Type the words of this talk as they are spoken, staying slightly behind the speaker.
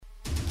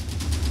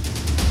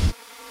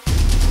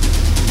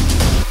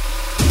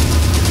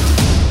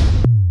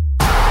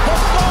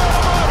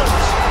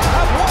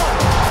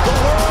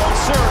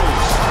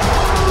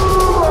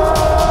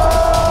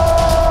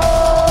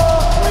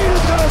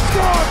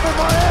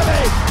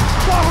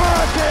The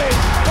Hurricanes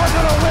are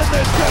going to win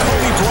this game.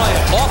 Kobe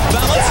Bryant off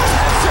balance.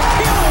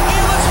 Shaquille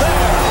O'Neal is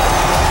there.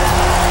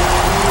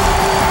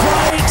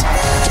 Bryant,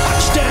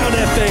 touchdown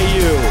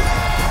FAU.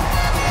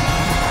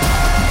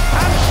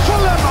 And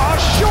Fulham are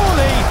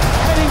surely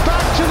heading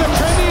back to the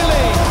Premier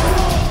League.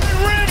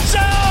 Rims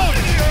out.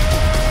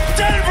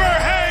 Denver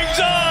hangs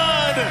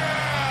on.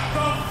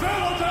 The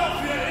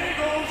Philadelphia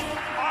Eagles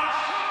are...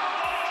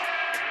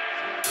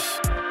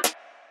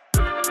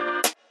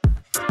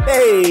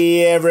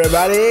 Hey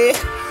everybody,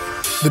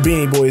 the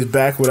Beanie Boy is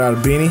back without a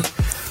beanie.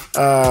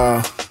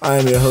 I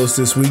am your host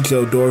this week,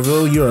 Joe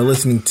Dorville. You are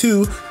listening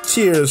to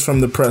Cheers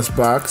from the Press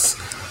Box.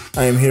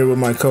 I am here with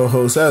my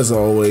co-host, as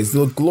always,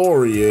 the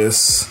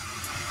glorious...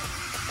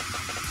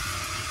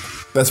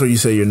 That's where you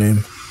say your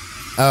name.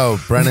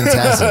 Oh, Brennan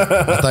Tassett.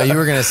 I thought you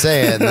were going to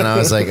say it, and then I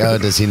was like, oh,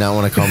 does he not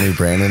want to call me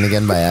Brandon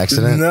again by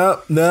accident?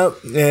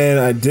 Nope. And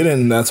I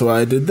didn't, and that's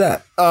why I did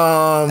that.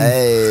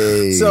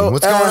 Hey, so,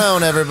 what's going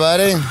on,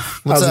 everybody?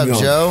 What's up,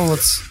 going? Joe?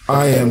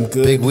 I am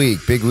good. Big week.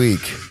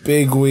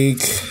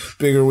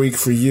 Bigger week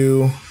for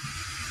you.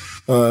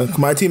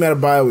 My team had a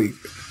bye week,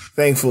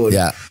 thankfully.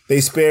 Yeah. They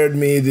spared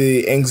me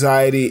the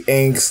anxiety,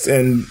 angst,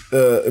 and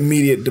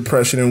immediate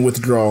depression and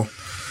withdrawal.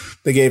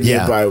 They gave me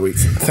a bye week,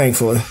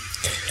 thankfully.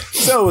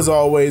 So, as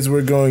always,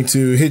 we're going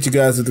to hit you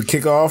guys at the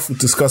kickoff,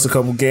 discuss a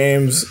couple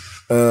games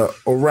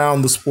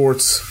around the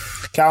sports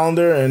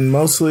calendar, and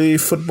mostly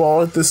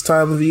football at this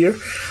time of the year.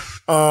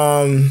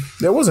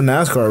 There was a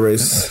NASCAR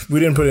race. We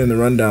didn't put it in the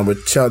rundown, but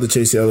shout out to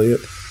Chase Elliott,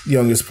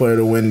 youngest player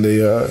to win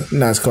the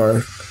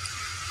NASCAR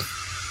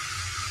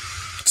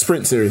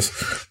Sprint Series.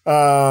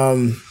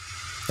 Oh,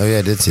 yeah,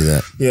 I did see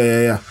that.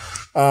 Yeah.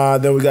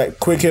 Then we got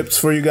quick hits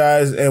for you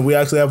guys, and we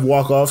actually have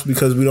walk-offs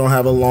because we don't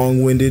have a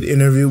long-winded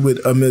interview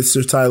with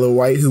Mr. Tyler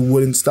White, who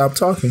wouldn't stop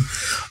talking.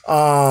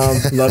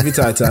 Love you,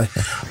 Ty.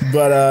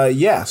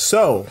 But,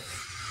 so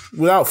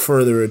without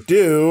further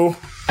ado...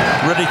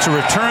 Ready to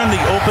return the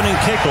opening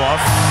kickoff.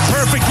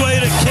 Perfect way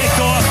to kick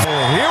off.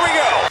 Here we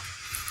go.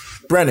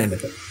 Brennan.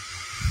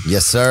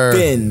 Yes, sir.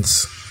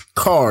 Bins.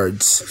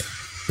 Cards.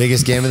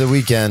 Biggest game of the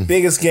weekend.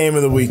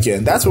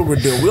 That's what we're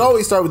doing. We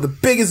always start with the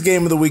biggest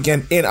game of the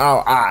weekend in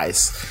our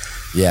eyes.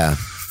 Yeah.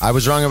 I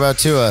was wrong about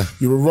Tua.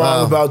 You were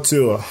wrong about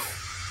Tua.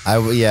 I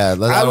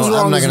was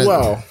wrong as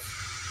well.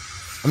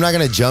 I'm not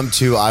going to jump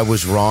to I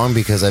was wrong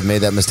because I've made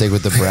that mistake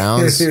with the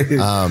Browns.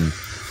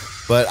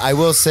 But I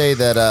will say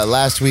that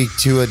last week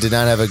Tua did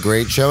not have a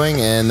great showing,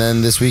 and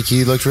then this week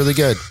he looked really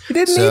good. He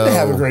didn't need to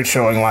have a great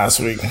showing last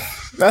week.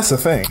 That's the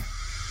thing.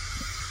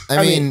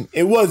 I mean,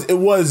 it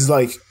was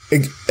like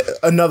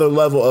another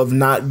level of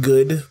not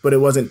good, but it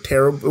wasn't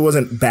terrible. It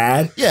wasn't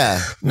bad.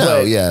 Yeah. No,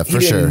 yeah, for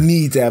sure. He didn't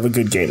need to have a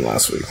good game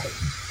last week.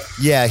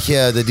 Yeah,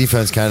 the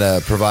defense kind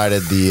of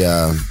provided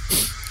the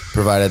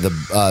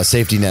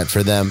safety net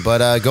for them.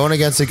 But going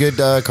against a good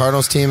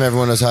Cardinals team,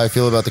 everyone knows how I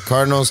feel about the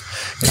Cardinals.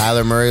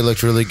 Kyler Murray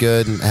looked really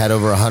good, had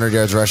over 100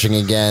 yards rushing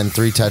again,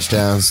 3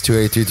 touchdowns,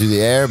 283 through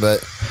the air.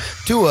 But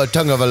Tua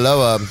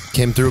Tagovailoa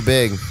came through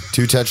big.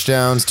 2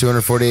 touchdowns,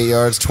 248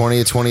 yards,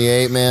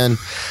 20-28, man.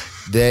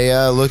 They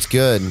looked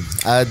good.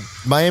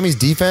 Miami's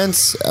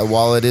defense,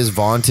 while it is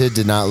vaunted,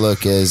 did not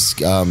look as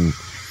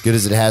good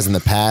as it has in the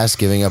past,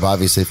 giving up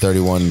obviously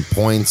 31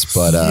 points.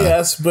 But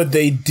yes, but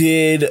they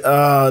did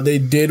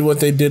what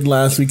they did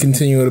last week,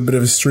 continuing a bit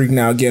of a streak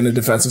now, getting a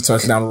defensive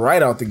touchdown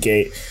right out the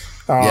gate.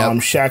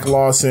 Shaq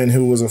Lawson,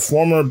 who was a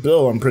former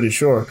Bill, I'm pretty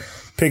sure,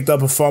 picked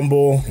up a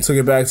fumble, took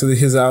it back to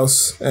his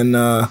house, and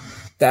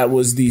that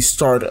was the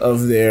start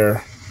of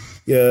their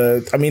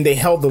they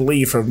held the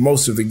lead for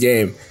most of the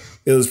game.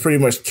 It was pretty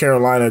much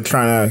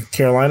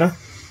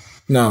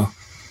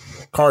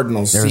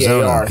Cardinals,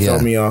 Arizona, CAR threw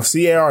me off.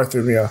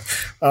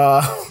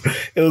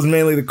 It was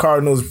mainly the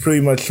Cardinals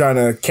pretty much trying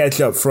to catch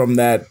up from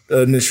that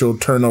initial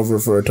turnover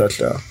for a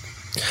touchdown.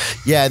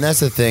 Yeah, and that's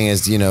the thing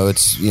is,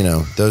 it's,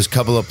 those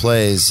couple of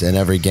plays in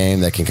every game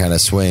that can kind of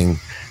swing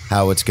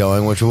how it's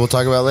going, which we'll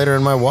talk about later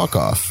in my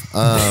walk-off.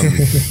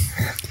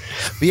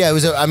 But yeah, it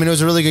was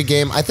a really good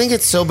game. I think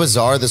it's so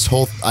bizarre, this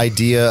whole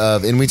idea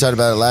of, and we talked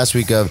about it last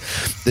week, of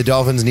the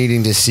Dolphins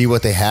needing to see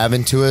what they have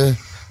in Tua.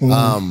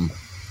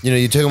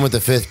 You took him with the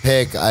 5th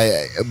pick,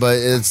 but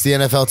it's the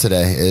NFL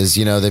today.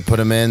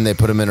 They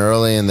put him in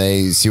early, and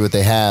they see what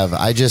they have.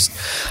 I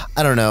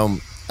don't know.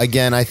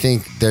 Again, I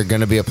think they're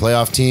going to be a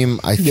playoff team.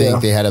 I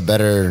think they had a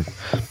better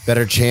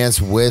chance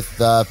with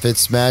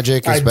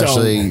Fitzmagic,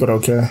 especially. I don't, but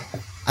okay.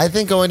 I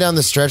think going down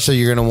the stretch, though,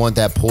 you're going to want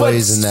that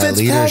poise and that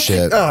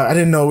leadership. I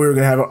didn't know we were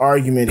going to have an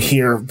argument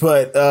here.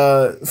 But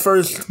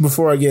first,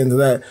 before I get into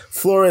that,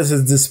 Flores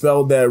has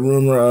dispelled that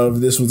rumor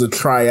of this was a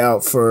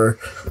tryout for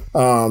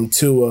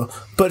Tua.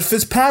 But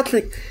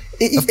Fitzpatrick,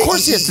 Of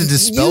course he has to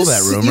dispel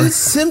that rumor.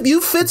 You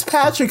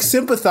Fitzpatrick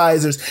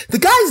sympathizers. The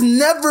guy's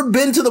never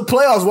been to the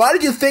playoffs. Why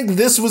did you think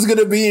this was going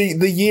to be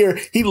the year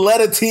he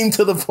led a team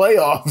to the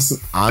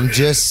playoffs? I'm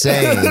just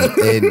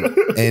saying,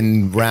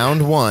 in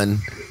round one,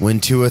 when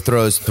Tua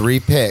throws 3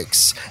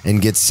 picks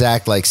and gets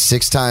sacked like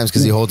 6 times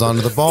because he holds on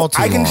to the ball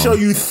too long. I can show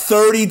you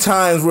 30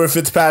 times where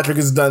Fitzpatrick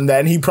has done that,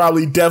 and he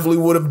probably definitely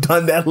would have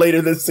done that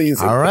later this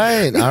season. All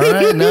right.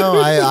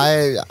 No,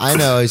 I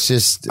know. It's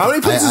just how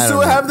many picks does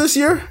Tua have this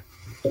year?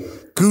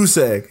 Goose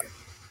egg.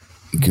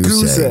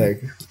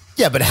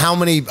 Yeah, but how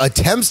many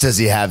attempts does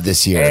he have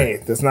this year?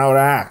 Hey, that's not what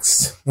I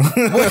asked.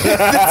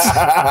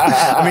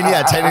 I mean,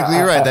 yeah, technically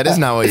you're right. That is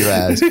not what you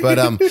asked. But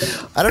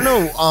I don't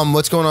know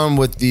what's going on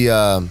with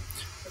the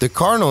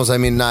Cardinals. I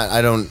mean,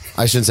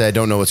 I shouldn't say I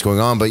don't know what's going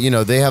on, but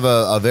they have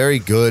a very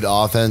good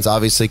offense.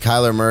 Obviously,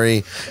 Kyler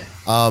Murray.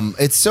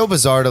 It's so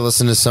bizarre to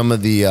listen to some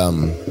of the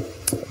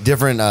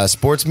different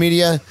sports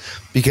media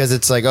because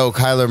it's like, oh,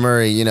 Kyler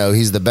Murray,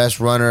 he's the best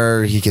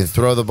runner. He can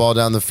throw the ball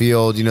down the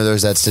field.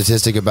 There's that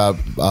statistic about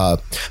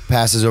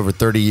passes over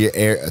 30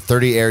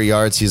 air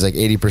yards. He's like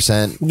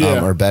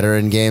 80% or better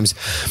in games,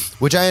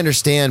 which I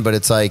understand, but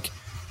it's like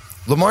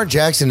Lamar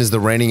Jackson is the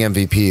reigning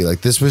MVP.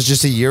 Like this was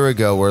just a year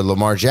ago where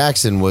Lamar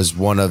Jackson was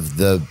one of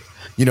the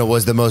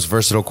was the most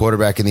versatile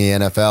quarterback in the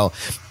NFL.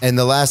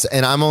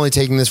 And I'm only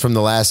taking this from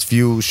the last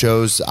few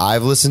shows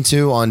I've listened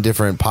to on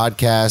different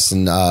podcasts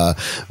and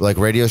like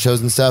radio shows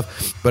and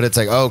stuff. But it's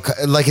like,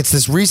 it's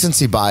this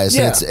recency bias.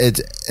 Yeah. And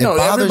it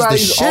bothers the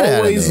shit out of me.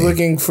 Everybody's always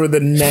looking for the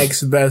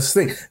next best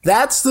thing.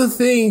 That's the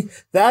thing.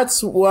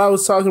 That's what I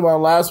was talking about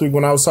last week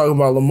when I was talking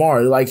about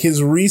Lamar. Like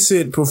his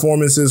recent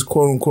performances,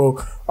 quote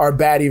unquote, are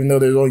bad, even though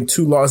there's only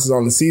 2 losses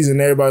on the season.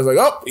 Everybody's like,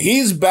 oh,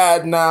 he's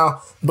bad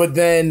now. But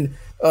then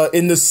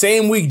in the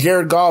same week,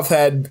 Jared Goff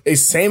had a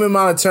same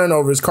amount of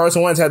turnovers.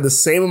 Carson Wentz had the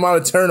same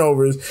amount of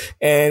turnovers.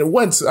 And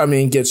Wentz,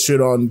 gets shit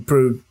on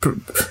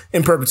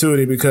in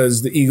perpetuity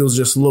because the Eagles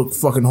just look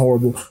fucking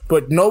horrible.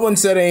 But no one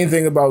said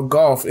anything about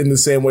Goff in the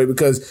same way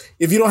because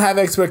if you don't have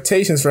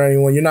expectations for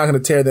anyone, you're not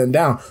going to tear them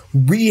down.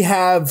 We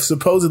have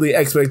supposedly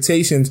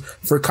expectations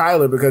for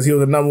Kyler because he was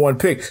the number 1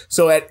 pick.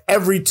 So at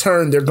every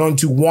turn, they're going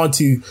to want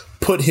to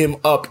put him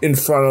up in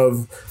front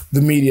of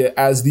the media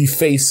as the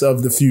face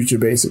of the future,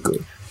 basically.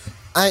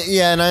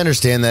 And I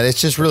understand that. It's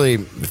just really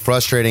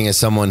frustrating as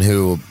someone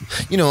who,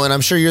 and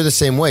I'm sure you're the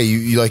same way.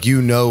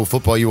 You know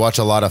football, you watch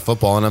a lot of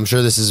football, and I'm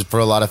sure this is for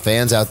a lot of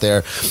fans out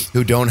there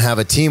who don't have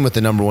a team with the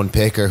number 1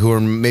 pick or who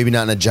are maybe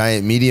not in a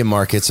giant media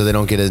market so they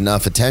don't get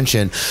enough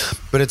attention.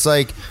 But it's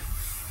like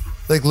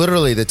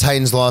literally the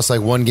Titans lost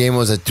like 1 game,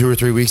 was it 2 or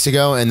 3 weeks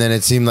ago, and then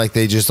it seemed like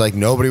they just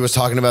nobody was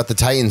talking about the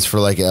Titans for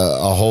like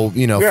a whole,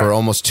 for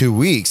almost 2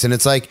 weeks. And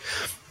it's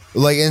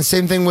and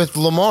same thing with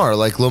Lamar.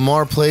 Like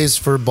Lamar plays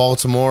for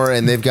Baltimore,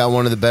 and they've got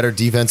one of the better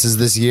defenses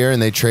this year,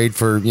 and they trade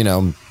for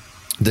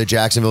the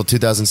Jacksonville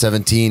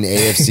 2017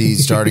 AFC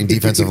starting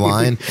defensive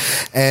line,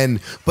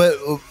 but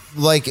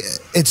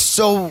it's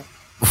so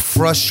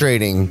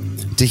frustrating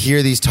to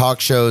hear these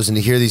talk shows and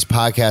to hear these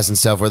podcasts and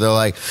stuff where they're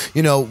like,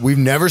 we've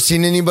never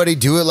seen anybody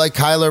do it like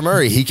Kyler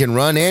Murray. He can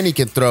run and he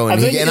can throw,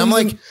 and I'm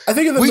like,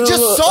 we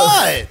just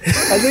saw it.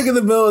 I think in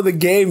the middle of the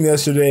game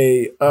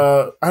yesterday,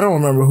 I don't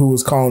remember who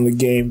was calling the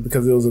game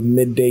because it was a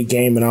midday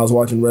game and I was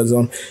watching Red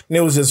Zone and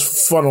it was just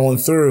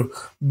funneling through.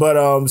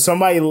 But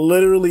somebody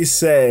literally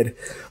said,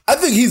 I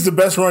think he's the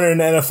best runner in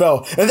the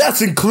NFL, and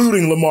that's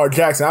including Lamar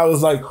Jackson. I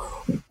was like,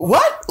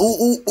 what?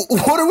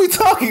 What are we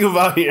talking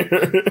about here?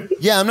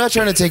 Yeah, I'm not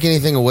trying to take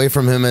anything away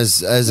from him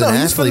as an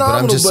athlete, but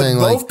I'm just saying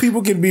both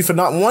people can be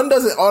phenomenal. One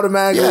doesn't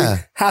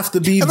automatically have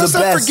to be the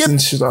best and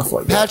stuff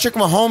like that. Patrick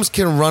Mahomes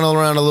can run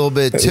around a little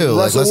bit too.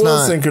 Russell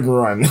Wilson can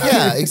run.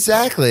 Yeah,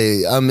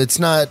 exactly. It's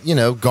not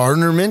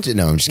Gardner Minshew.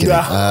 No, I'm just kidding.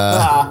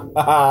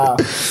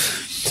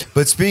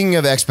 But speaking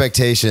of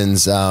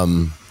expectations,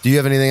 do you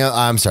have anything else?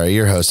 I'm sorry,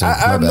 you're hosting. I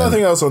have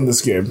nothing else on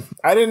this game.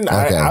 I didn't.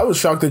 Okay. I was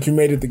shocked that you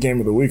made it the game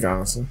of the week,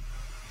 honestly.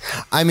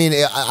 I mean,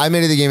 I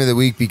made it the game of the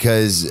week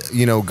because,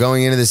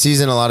 going into the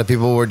season, a lot of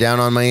people were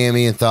down on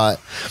Miami and thought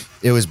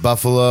it was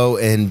Buffalo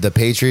and the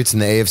Patriots in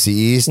the AFC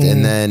East. Mm-hmm.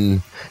 And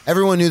then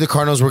everyone knew the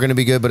Cardinals were going to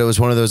be good, but it was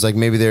one of those,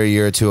 maybe they're a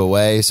year or 2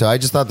 away. So I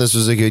just thought this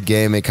was a good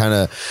game. It kind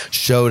of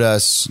showed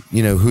us,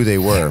 who they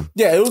were.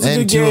 Yeah, it was a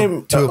good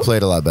game. Tua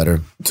played a lot better.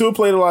 Tua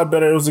played a lot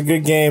better. It was a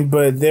good game,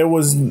 but there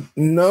was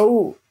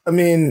no,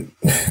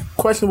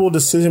 questionable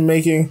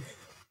decision-making.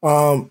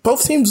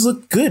 Both teams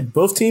looked good.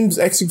 Both teams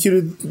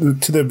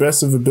executed to their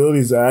best of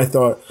abilities, I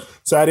thought.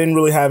 So I didn't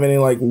really have any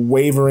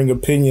wavering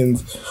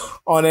opinions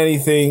on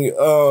anything.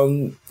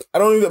 I'm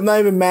not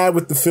even mad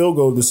with the field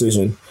goal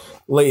decision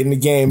late in the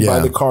game by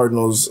the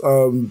Cardinals.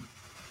 I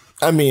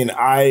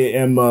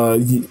am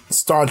a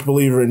staunch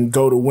believer in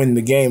go to win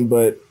the game,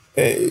 but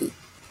they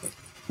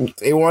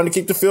wanted to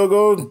kick the field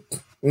goal.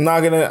 I'm not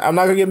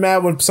gonna get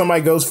mad when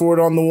somebody goes for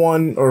it on the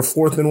 1 or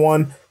 4th and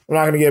 1. I'm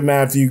not going to get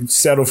mad if you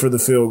settle for the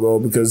field goal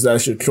because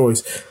that's your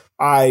choice.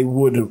 I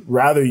would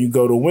rather you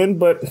go to win,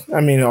 but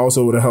it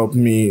also would have helped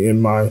me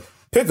in my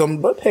pick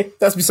 'em. But hey,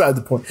 that's beside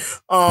the point.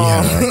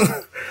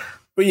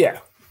 But yeah,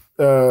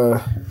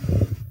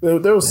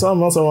 there was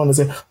something else I wanted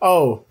to say.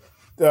 Oh,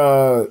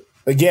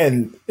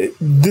 again,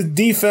 the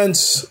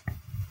defense.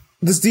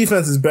 This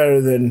defense is better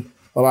than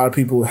a lot of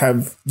people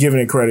have given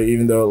it credit,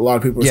 even though a lot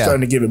of people are starting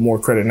to give it more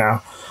credit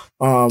now.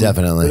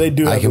 Definitely. They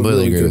do. I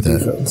completely agree with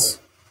defense.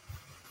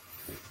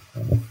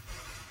 That.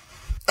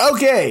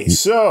 Okay,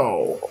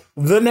 so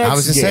the next game. I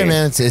was going to say,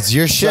 man, it's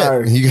your shit.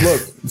 Sorry.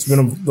 Look, it's been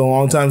a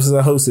long time since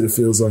I hosted, it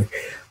feels like.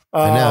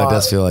 I know, it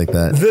does feel like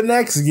that. The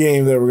next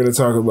game that we're going to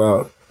talk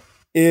about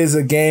is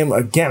a game,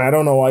 again, I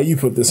don't know why you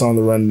put this on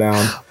the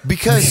rundown.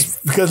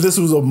 Because this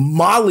was a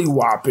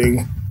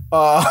molly-whopping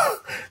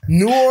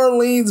New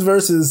Orleans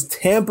versus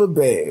Tampa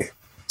Bay.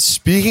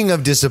 Speaking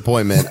of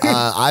disappointment,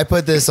 I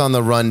put this on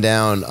the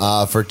rundown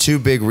for two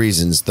big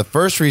reasons. The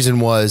first reason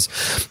was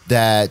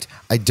that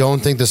I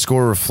don't think the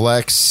score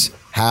reflects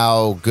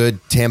how good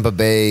Tampa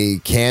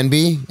Bay can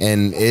be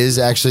and is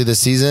actually this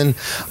season.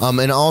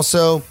 And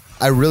also,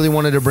 I really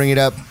wanted to bring it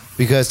up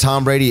because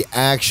Tom Brady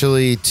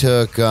actually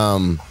took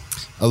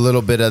a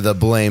little bit of the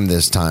blame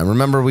this time.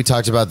 Remember we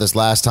talked about this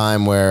last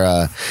time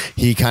where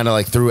he kind of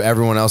like threw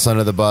everyone else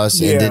under the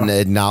bus and didn't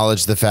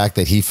acknowledge the fact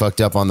that he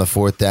fucked up on the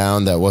fourth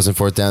down. That wasn't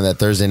fourth down, that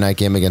Thursday night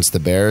game against the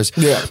Bears.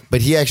 Yeah.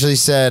 But he actually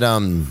said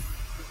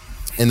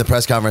in the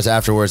press conference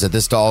afterwards that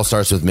this all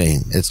starts with me.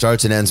 It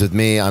starts and ends with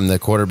me. I'm the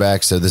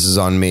quarterback, so this is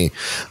on me.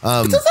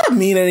 Does that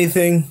mean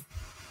anything?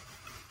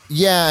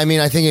 Yeah, I mean,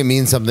 I think it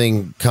means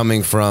something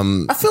coming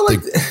from... I feel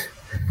like...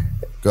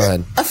 Go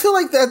ahead. I feel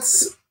like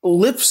that's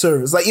lip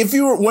service. Like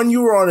when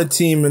you were on a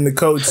team and the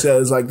coach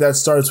says like that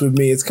starts with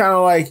me, it's kind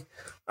of like,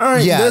 all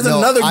right, there's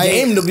another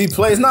game to be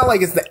played. It's not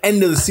like it's the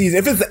end of the season.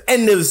 If it's the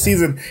end of the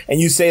season and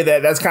you say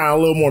that, that's kind of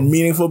a little more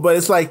meaningful. But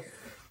it's like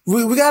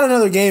we got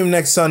another game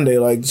next Sunday.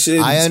 Like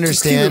I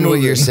understand what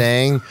you're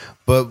saying,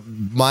 but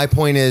my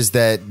point is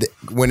that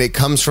when it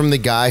comes from the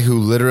guy who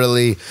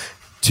literally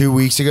 2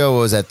 weeks ago, what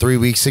was that, 3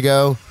 weeks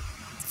ago,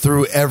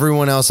 threw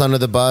everyone else under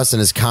the bus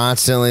and is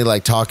constantly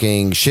like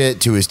talking shit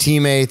to his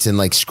teammates and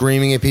like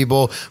screaming at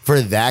people, for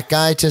that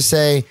guy to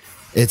say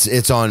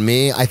it's on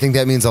me, I think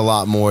that means a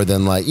lot more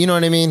than like, you know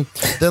what I mean?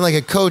 Than like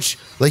a coach,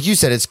 like you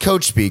said, it's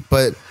coach speak,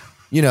 but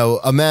you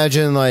know,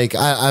 imagine like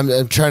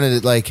I'm trying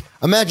to like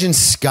imagine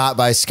Scott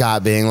by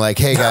Scott being like,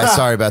 hey guys,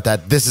 sorry about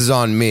that. This is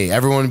on me.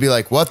 Everyone would be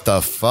like, what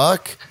the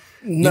fuck?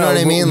 You know what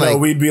I mean? No,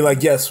 we'd be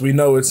like, yes, we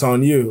know it's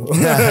on you.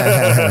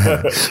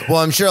 Well,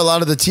 I'm sure a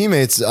lot of the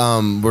teammates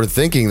were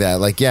thinking that.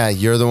 Like, yeah,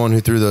 you're the one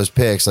who threw those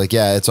picks. Like,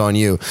 yeah, it's on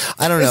you.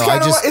 I don't know.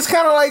 It's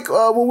kind of like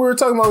when we were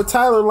talking about with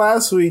Tyler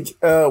last week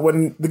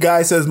when the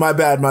guy says, my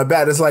bad.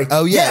 It's like,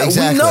 oh, yeah,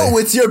 exactly. We know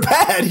it's your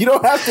bad. You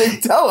don't have to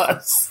tell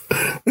us.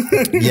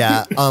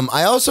 Yeah.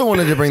 I also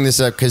wanted to bring this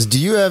up because do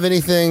you have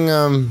anything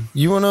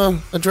you want to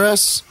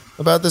address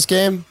about this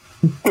game?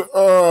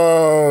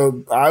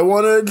 I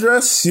want to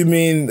address. You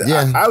mean?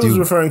 Yeah, I was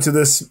referring to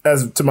this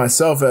to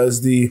myself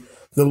as the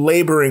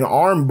laboring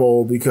arm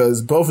bowl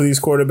because both of these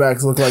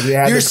quarterbacks look like they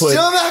had to put.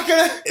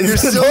 You're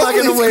still not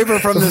going to waver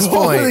from this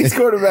point. Both of these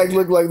quarterbacks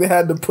look like they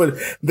had to put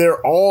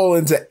their all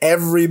into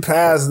every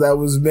pass that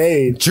was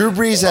made. Drew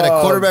Brees had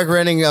a quarterback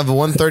rating of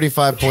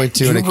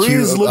 135.2 and a Q. Drew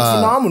Brees looked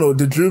phenomenal.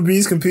 Did Drew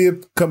Brees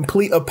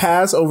complete a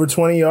pass over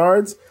 20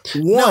 yards?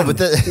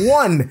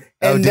 One.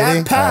 And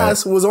that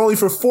pass was only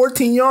for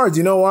 14 yards.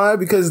 You know why?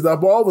 Because the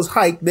ball was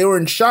hiked. They were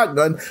in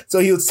shotgun. So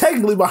he was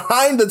technically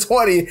behind the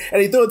 20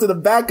 and he threw it to the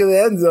back of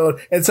the end zone.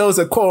 And so it's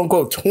a quote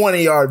unquote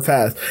 20-yard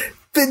pass.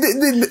 Drew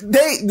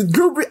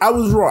Brees, I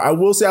was wrong. I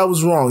will say I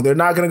was wrong. They're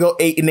not going to go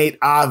 8-8,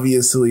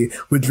 obviously,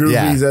 with Drew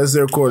Brees as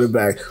their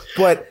quarterback.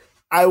 But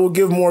I will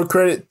give more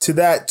credit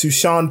to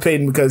Sean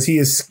Payton because he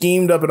has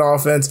schemed up an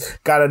offense,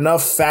 got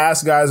enough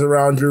fast guys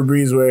around Drew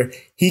Brees where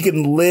he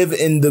can live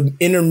in the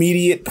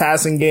intermediate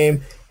passing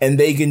game and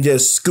they can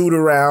just scoot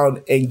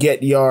around and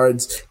get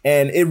yards.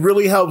 And it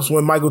really helps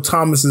when Michael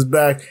Thomas is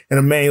back and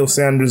Emmanuel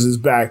Sanders is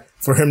back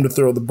for him to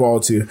throw the ball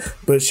to.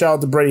 But shout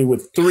out to Brady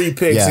with 3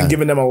 picks and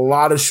giving them a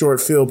lot of short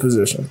field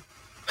position.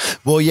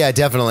 Well, yeah,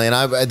 definitely.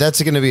 And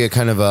that's going to be a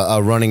kind of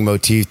a running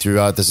motif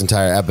throughout this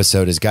entire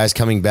episode is guys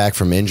coming back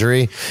from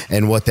injury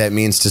and what that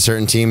means to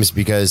certain teams,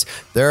 because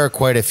there are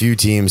quite a few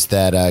teams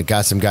that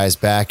got some guys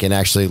back and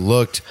actually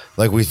looked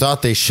like we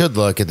thought they should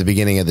look at the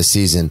beginning of the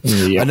season.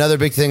 Yep. Another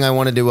big thing I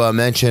wanted to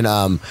mention,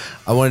 I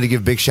wanted to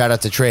give a big shout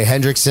out to Trey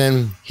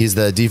Hendrickson. He's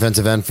the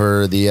defensive end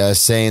for the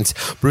Saints.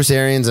 Bruce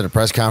Arians at a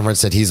press conference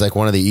said he's like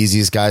one of the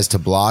easiest guys to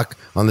block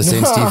on the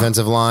Saints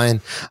defensive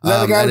line.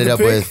 Ended up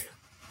with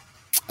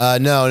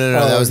No.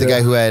 That was the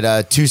guy who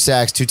had 2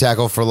 sacks, 2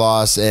 tackle for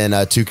loss, and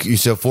 4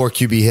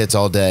 QB hits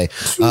all day.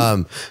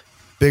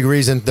 Big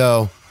reason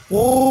though.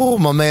 Oh,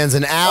 my man's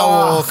an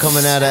owl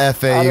coming out of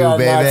FAU,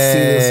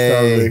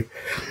 baby.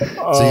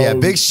 So yeah,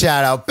 big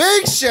shout out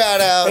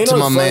to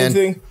my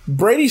man.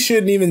 Brady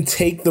shouldn't even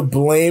take the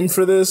blame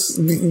for this.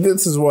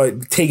 This is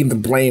what taking the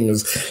blame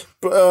is.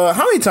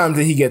 How many times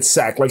did he get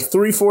sacked? Like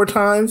 3-4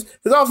 times?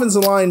 His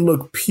offensive line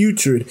looked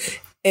putrid.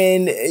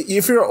 And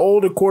if you're an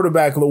older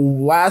quarterback, the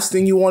last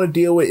thing you want to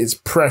deal with is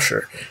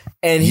pressure.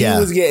 And he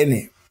was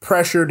getting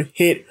pressured,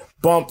 hit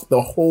bumped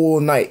the whole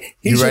night.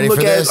 He should ready look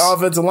for at this? his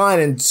offensive line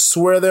and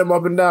swear them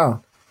up and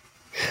down.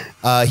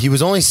 He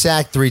was only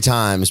sacked 3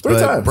 times, but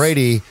times.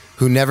 Brady,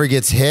 who never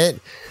gets hit,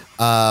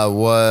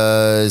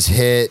 was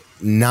hit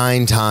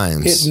 9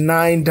 times. Hit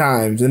 9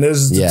 times. And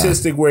there's a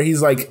statistic where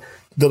he's like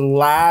the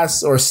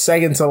last or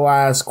second to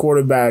last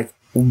quarterback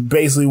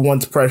basically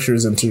once pressure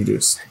is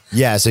introduced.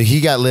 Yeah, so he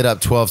got lit up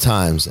 12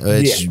 times.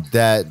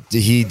 That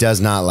he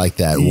does not like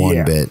that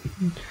one bit.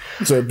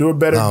 So do a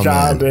better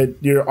job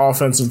at your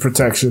offensive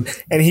protection.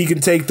 And he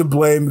can take the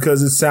blame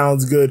because it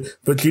sounds good.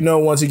 But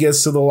once he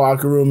gets to the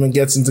locker room and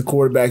gets into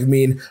quarterback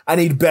meeting, I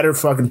need better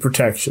fucking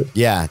protection.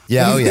 Yeah.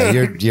 Oh yeah.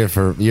 You're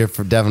for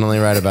definitely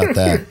right about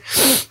that.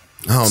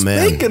 Oh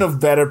man. Speaking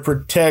of better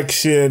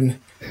protection,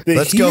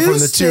 let's go from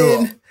the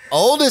 2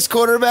 oldest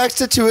quarterbacks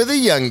to 2 of the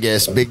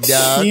youngest, big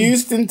dog.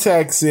 Houston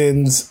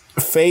Texans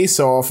face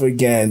off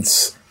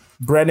against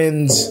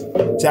Brennan's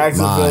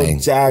Jacksonville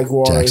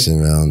Jaguars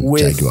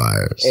with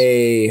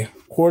a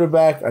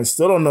quarterback. I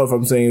still don't know if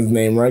I'm saying his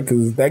name right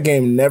because that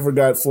game never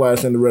got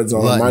flashed in the red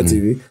zone on my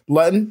TV.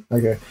 Luton?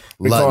 Okay.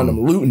 We're calling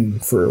him Luton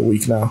for a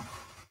week now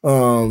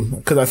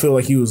because I feel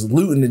like he was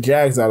looting the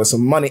Jags out of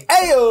some money.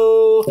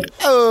 Ayo!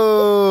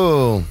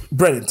 Oh!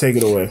 Brennan, take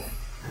it away.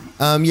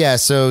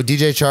 So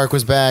DJ Chark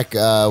was back,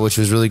 which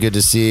was really good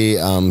to see.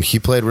 He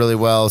played really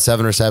well,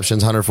 7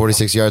 receptions,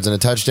 146 yards, and a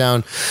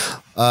touchdown.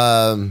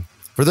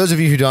 For those of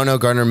you who don't know,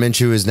 Gardner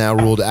Minshew is now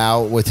ruled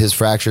out with his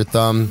fractured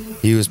thumb.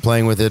 He was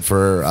playing with it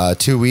for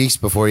 2 weeks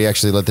before he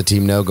actually let the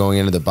team know going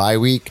into the bye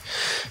week.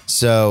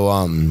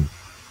 So,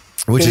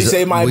 Did he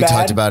say my bad? We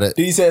talked about it.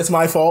 Did he say it's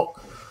my fault?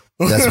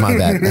 That's my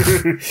bad.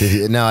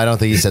 No, I don't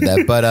think he said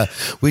that. But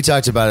we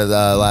talked about it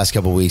the last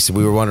couple of weeks.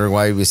 We were wondering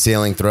why he was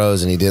stealing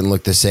throws and he didn't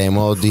look the same.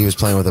 Well, he was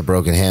playing with a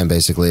broken hand,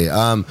 basically.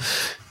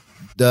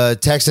 The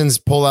Texans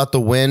pull out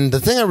the win. The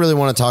thing I really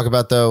want to talk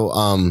about,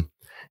 though,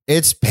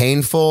 it's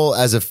painful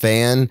as a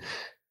fan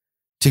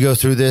to go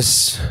through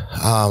this.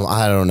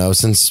 I don't know,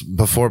 since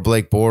before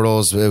Blake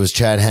Bortles, it was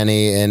Chad Henne,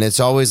 and it's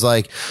always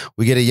like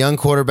we get a young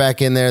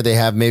quarterback in there. They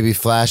have maybe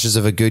flashes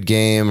of a good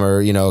game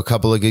or, a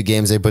couple of good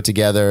games they put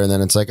together. And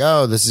then it's like,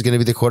 oh, this is going to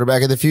be the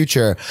quarterback of the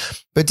future.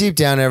 But deep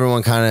down,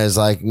 everyone kind of is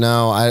like,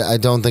 no, I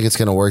don't think it's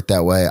going to work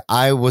that way.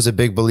 I was a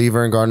big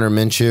believer in Gardner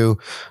Minshew.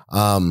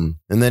 And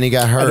then he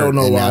got hurt. I don't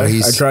know why.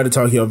 I tried to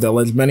talk you off that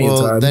ledge many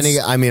times. Then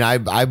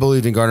I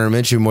believed in Gardner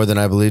Minshew more than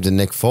I believed in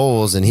Nick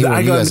Foles, and he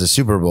won you guys a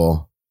Super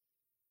Bowl.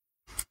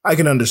 I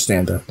can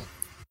understand that.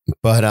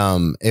 But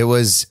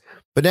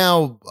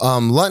now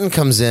Luton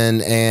comes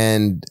in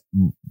and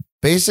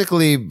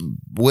basically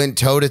went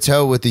toe to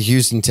toe with the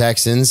Houston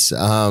Texans.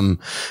 And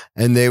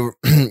they were,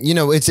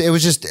 it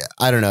was just,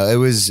 I don't know. It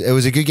was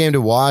a good game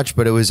to watch,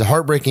 but it was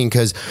heartbreaking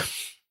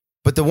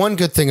but the one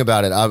good thing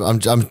about it,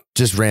 I'm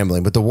just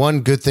rambling, but the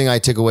one good thing I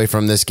took away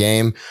from this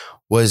game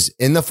was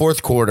in the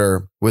fourth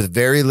quarter with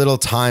very little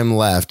time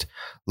left,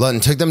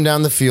 Luton took them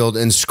down the field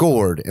and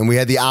scored, and we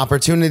had the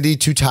opportunity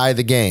to tie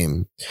the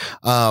game.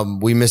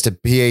 We missed a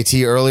PAT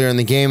earlier in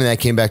the game, and that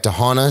came back to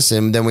haunt us,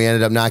 and then we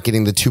ended up not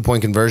getting the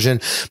 2-point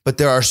conversion. But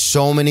there are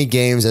so many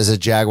games as a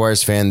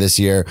Jaguars fan this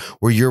year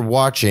where you're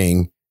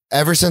watching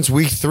ever since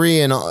week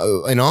 3 and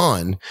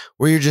on,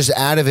 where you're just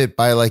out of it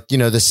by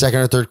the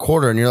second or third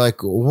quarter, and you're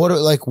like, what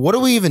are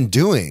we even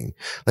doing?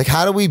 Like,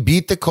 how do we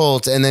beat the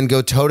Colts and then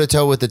go toe to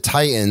toe with the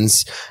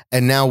Titans,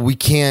 and now we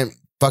can't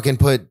fucking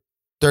put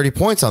 30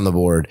 points on the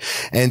board?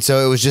 And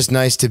so it was just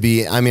nice to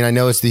be, I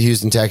know it's the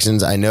Houston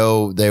Texans. I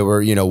know they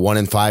were,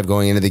 1-5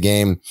 going into the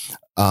game,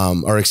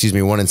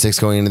 1-6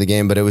 going into the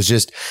game, but it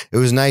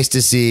was nice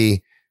to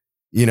see,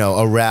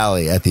 a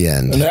rally at the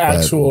end. An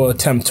actual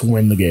attempt to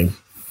win the game.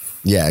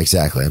 Yeah,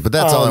 exactly. But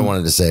that's all I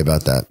wanted to say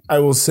about that. I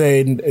will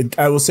say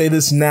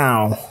this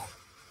now,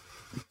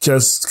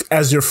 just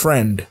as your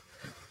friend.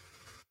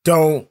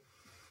 Don't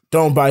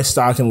buy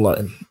stock in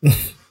Luton.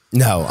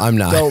 No, I'm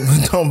not.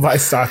 Don't buy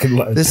stock in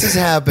Luton. This has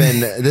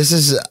happened. I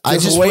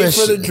just wait wish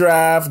for the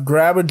draft.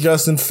 Grab a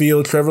Justin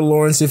Field, Trevor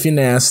Lawrence if you're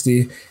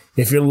nasty.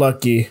 If you're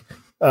lucky,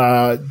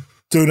 do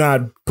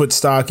not put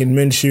stock in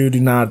Minshew. Do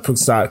not put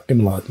stock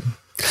in Luton.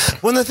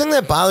 Well, the thing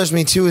that bothers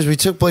me too is we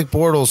took Blake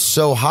Bortles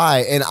so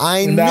high, and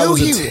that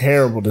was a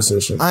terrible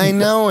decision. I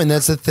know, and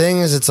that's the thing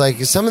is, it's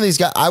like some of these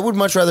guys. I would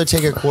much rather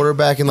take a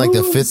quarterback in the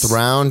 5th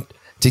round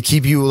to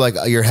keep you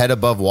your head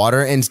above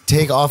water, and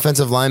take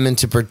offensive linemen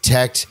to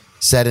protect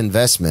said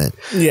investment.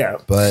 Yeah,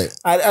 but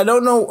I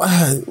don't know.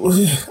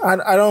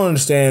 I don't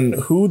understand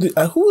who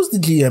was the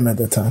GM at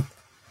that time.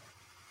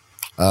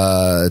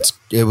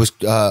 It was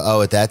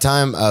at that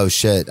time. Oh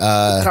shit!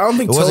 I don't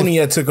think Tony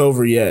yet took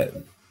over yet.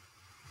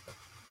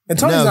 And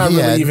Tony's not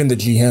really even the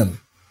GM.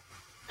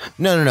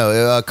 No.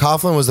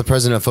 Coughlin was the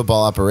president of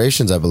football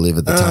operations, I believe,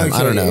 at the time.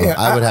 I don't know. Yeah,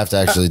 I would have to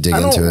actually dig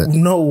into it. I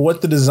don't know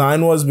what the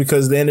design was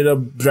because they ended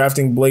up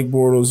drafting Blake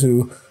Bortles,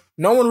 who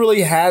no one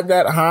really had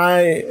that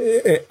high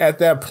at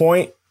that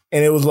point.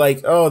 And it was like,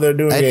 oh, they're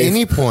doing at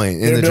any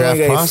point in the draft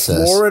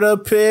process. Florida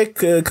pick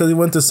because he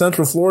went to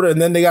Central Florida,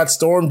 and then they got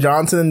Storm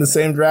Johnson in the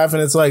same draft,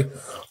 and it's like,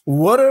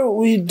 what are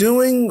we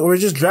doing? We're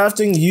just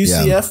drafting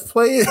UCF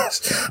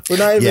players. We're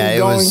not even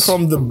going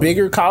from the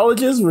bigger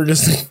colleges. We're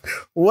just,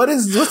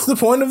 what's the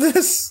point of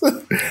this?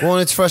 Well,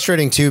 and it's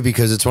frustrating too,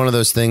 because it's one of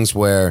those things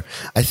where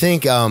I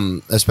think,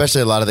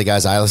 especially a lot of the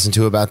guys I listen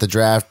to about the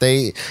draft,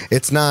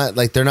 it's not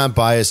like they're not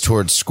biased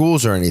towards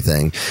schools or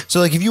anything. So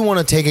like if you want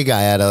to take a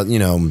guy out of,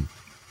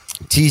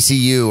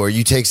 TCU, or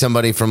you take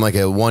somebody from like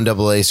a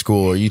 1AA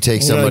school, or you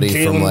take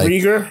somebody from like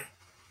Rieger?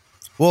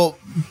 Well,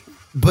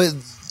 but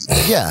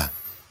yeah.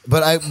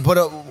 But I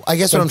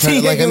guess what I'm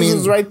trying to, like, I mean,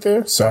 was right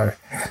there. Sorry,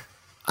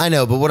 I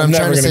know, but what I'm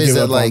trying to say is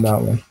that, like,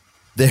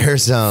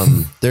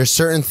 there's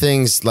certain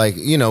things, like,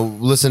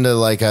 listen to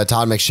like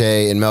Todd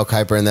McShay and Mel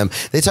Kiper and them.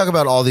 They talk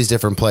about all these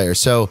different players.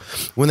 So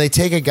when they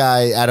take a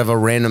guy out of a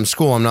random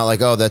school, I'm not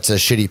like, oh, that's a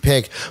shitty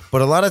pick.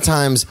 But a lot of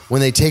times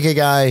when they take a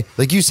guy,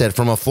 like you said,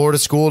 from a Florida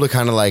school to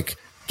kind of like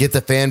get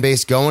the fan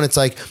base going, it's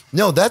like,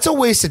 no, that's a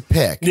wasted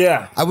pick.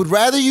 Yeah. I would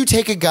rather you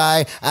take a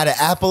guy out of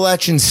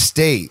Appalachian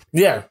State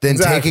than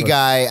take a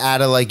guy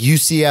out of like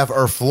UCF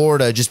or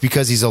Florida just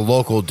because he's a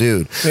local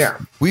dude. Yeah.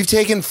 We've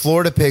taken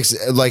Florida picks,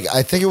 like,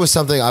 I think it was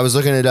something, I was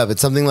looking it up.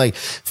 It's something like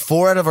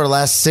 4 out of our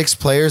last 6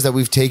 players that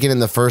we've taken in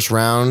the first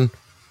round,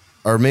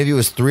 or maybe it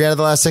was 3 out of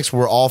the last 6,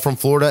 were all from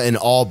Florida and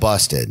all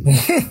busted.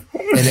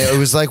 And it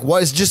was like,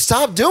 just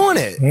stop doing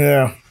it.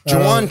 Yeah.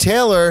 Jawan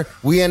Taylor,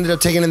 we ended up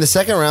taking in the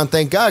second round,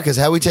 thank God, because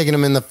had we taken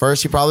him in the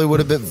first, he probably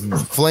would have been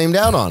flamed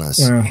out on us.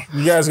 Yeah.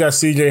 You guys got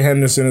CJ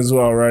Henderson as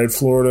well, right?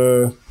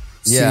 Florida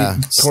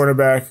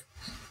quarterback.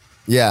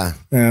 Yeah.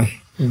 Yeah.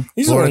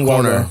 He's Florida doing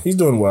well. corner. He's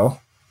doing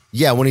well.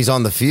 Yeah, when he's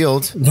on the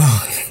field.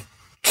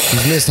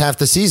 He's missed half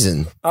the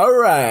season. All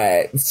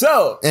right.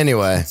 So,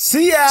 anyway,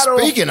 Seattle.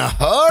 Speaking of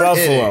hard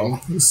Buffalo.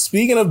 hitting.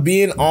 Speaking of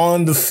being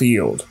on the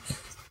field.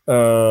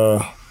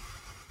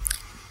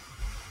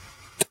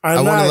 I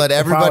want to let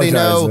everybody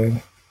know. You beat me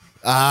to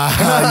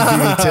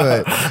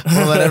it. I want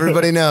to let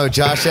everybody know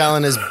Josh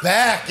Allen is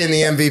back in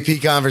the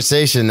MVP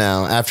conversation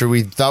now after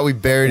we thought we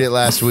buried it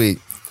last week.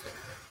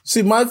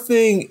 See, my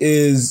thing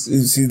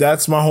is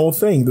that's my whole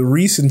thing. The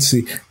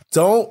recency.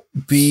 Don't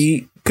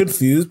be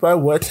confused by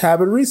what's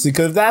happened recently.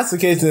 Because if that's the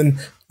case, then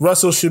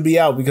Russell should be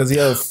out because he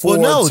had a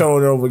 4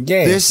 turnover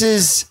game. This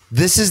is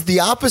the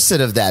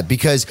opposite of that,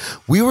 because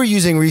we were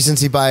using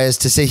recency bias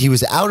to say he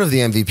was out of the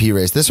MVP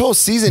race. This whole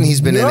season he's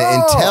been in it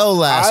until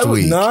last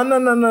week.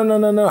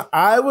 No.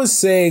 I was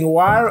saying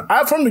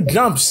from the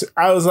jumps,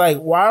 I was like,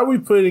 why are we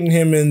putting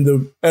him in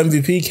the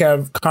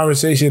MVP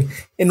conversation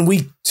in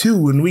week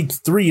 2 and week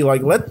 3?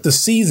 Like, let the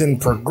season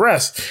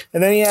progress.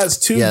 And then he has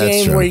 2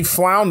 games where he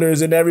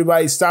flounders and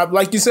everybody stopped.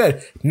 Like you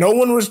said, no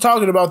one was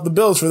talking about the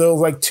Bills for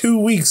those like 2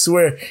 weeks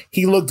where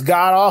he looked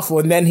god awful,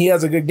 and then he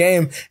has a good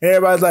game and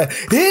everybody's like,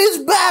 he's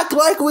back,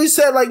 like we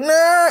said. Like,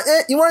 nah,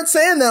 you weren't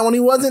saying that when he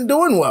wasn't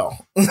doing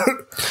well.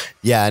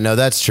 Yeah, no,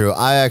 that's true.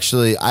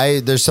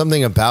 There's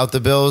something about the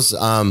Bills.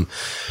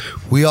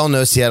 We all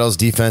know Seattle's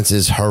defense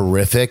is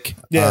horrific.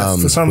 Yeah,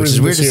 for some which reason,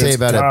 is weird to say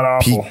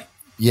about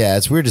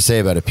it's weird to say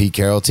about a Pete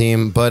Carroll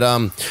team, but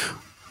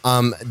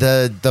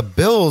the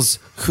Bills,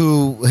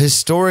 who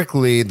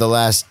historically the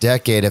last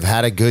decade have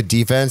had a good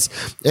defense,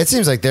 it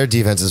seems like their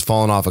defense has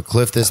fallen off a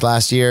cliff this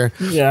last year.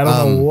 Yeah, I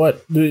don't know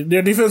what.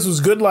 Their defense was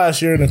good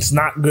last year, and it's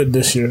not good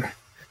this year.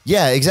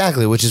 Yeah,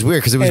 exactly, which is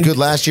weird because it was good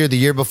last year, the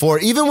year before.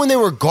 Even when they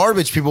were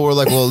garbage, people were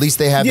like, well, at least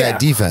they have that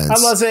defense. I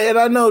was about to say, and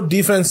I know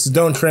defenses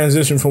don't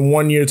transition from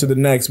one year to the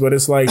next, but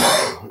it's like,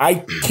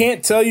 I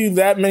can't tell you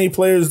that many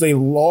players they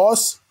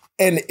lost.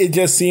 And it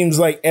just seems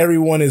like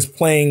everyone is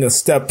playing a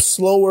step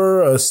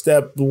slower, a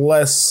step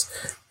less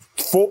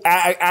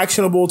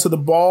actionable to the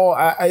ball.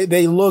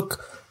 They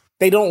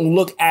don't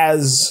look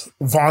as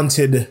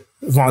vaunted.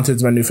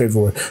 Vaunted's my new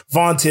favorite word.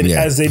 Vaunted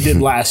as they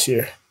did last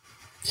year.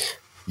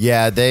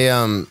 Yeah, they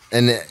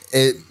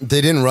they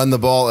didn't run the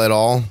ball at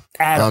all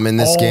in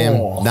this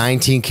game.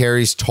 19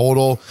 carries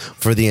total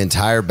for the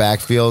entire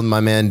backfield. My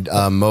man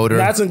Motor.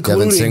 That's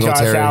including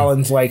Josh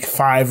Allen's like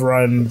 5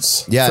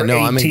 runs. Yeah, for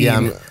no, 18.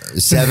 I'm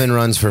 7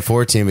 runs for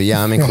 14, but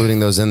yeah, I'm including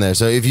those in there.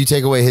 So if you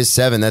take away his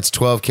 7, that's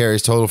 12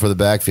 carries total for the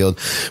backfield,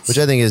 which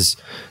I think is,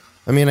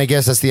 I mean, I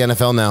guess that's the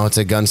NFL now. It's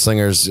a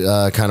gunslinger's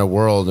kind of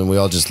world, and we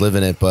all just live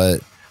in it.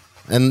 But,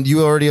 and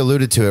you already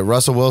alluded to it,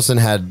 Russell Wilson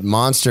had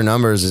monster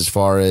numbers as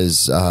far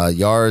as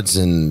yards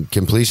and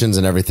completions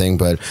and everything,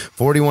 but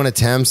 41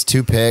 attempts,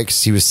 2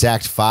 picks. He was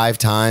sacked 5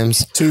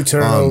 times. 2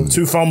 turnovers,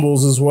 2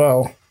 fumbles as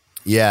well.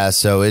 Yeah,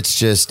 so it's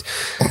just,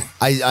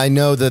 I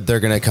know that they're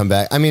going to come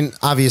back. I mean,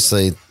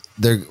 obviously,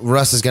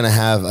 Russ is going to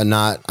have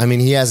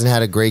he hasn't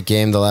had a great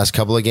game the last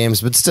couple of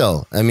games, but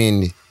still, I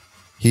mean,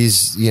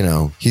 he's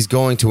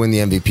going to win the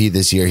MVP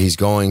this year. He's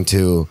going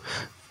to.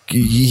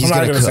 I'm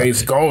not going to say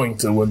he's going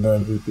to win the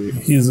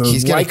MVP. He's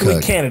a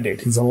likely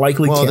candidate. He's a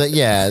likely candidate. The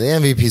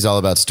MVP is all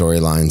about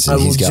storylines, and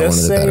he's got one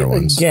of the better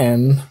ones.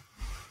 Again,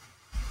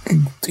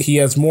 he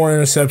has more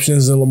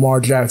interceptions than Lamar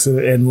Jackson.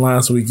 And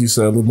last week you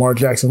said Lamar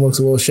Jackson looks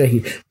a little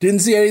shaky. Didn't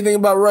see anything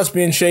about Russ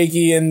being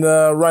shaky in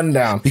the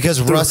rundown. Because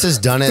Russ has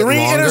done it 3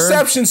 longer.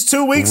 Interceptions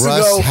 2 weeks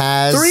Russ ago.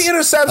 Has 3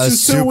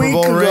 interceptions 2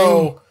 weeks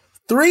ago.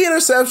 3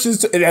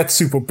 interceptions in that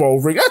Super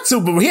Bowl ring.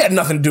 He had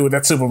nothing to do with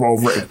that Super Bowl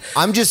ring.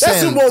 I'm just that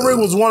saying. Super Bowl ring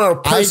was one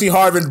of Percy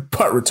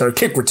Harvin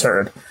kick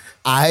return.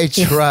 I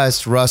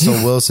trust Russell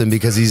Wilson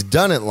because he's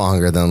done it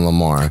longer than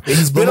Lamar.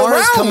 He's been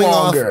around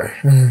longer.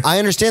 I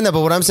understand that, but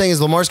what I'm saying is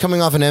Lamar's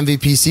coming off an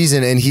MVP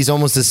season, and he's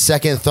almost a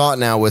second thought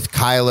now with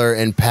Kyler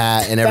and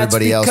Pat and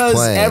everybody else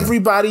playing.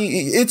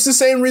 It's the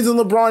same reason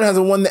LeBron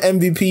hasn't won the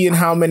MVP in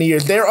how many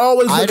years. They're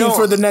always looking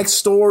for the next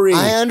story.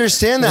 I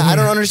understand that. I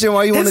don't understand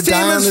why you want to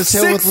die on this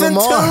hill with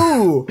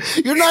Lamar.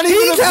 You're not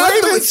even a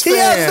Ravens fan. He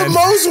has the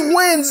most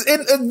wins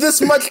in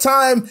this much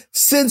time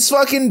since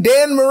fucking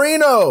Dan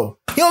Marino.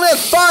 He only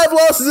has 5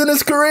 losses in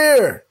his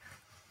career.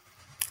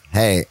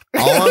 Hey,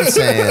 all I'm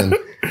saying,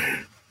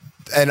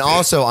 and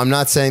also I'm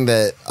not saying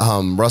that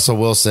Russell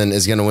Wilson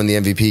is going to win the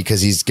MVP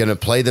because he's going to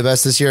play the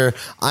best this year.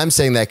 I'm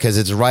saying that because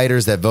it's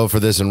writers that vote for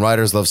this, and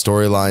writers love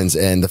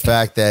storylines, and the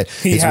fact that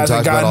it's been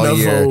talked about all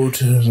year.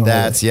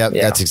 That's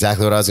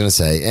exactly what I was going to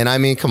say. And I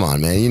mean, come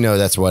on, man, you know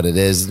that's what it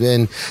is.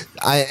 And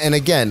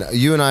again,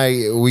 you and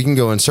I, we can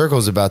go in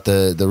circles about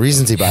the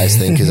recency bias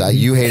thing because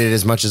you hate it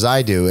as much as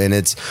I do,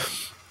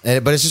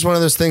 but it's just one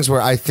of those things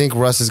where I think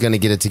Russ is going to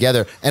get it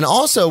together. And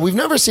also, we've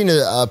never seen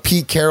a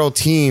Pete Carroll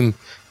team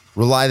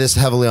rely this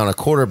heavily on a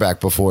quarterback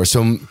before.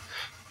 So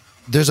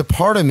there's a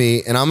part of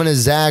me, and I'm going to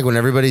zag when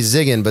everybody's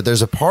zigging, but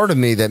there's a part of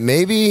me that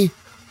maybe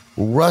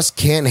Russ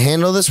can't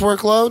handle this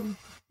workload.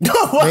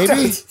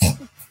 Maybe.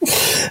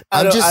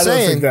 I don't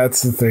think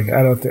that's the thing.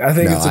 I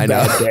think it's a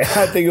bad day.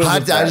 I think it was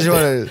a bad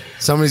day.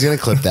 Somebody's going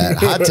to clip that.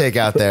 Hot take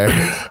out there.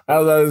 I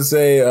was about to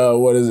say,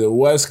 what is it?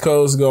 West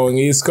Coast going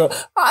East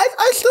Coast.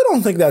 I still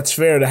don't think that's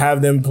fair to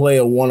have them play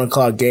a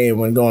 1:00 game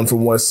when going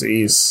from West to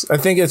East. I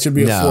think it should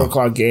be a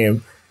 4:00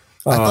 game.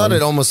 I thought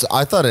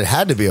it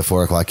had to be a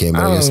 4:00 game,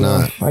 but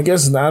I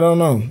guess not. I don't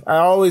know. I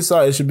always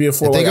thought it should be a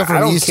 4:00. If they go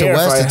from East to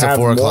West, it's a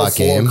 4:00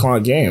 game.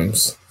 4:00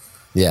 games.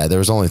 Yeah, there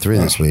was only 3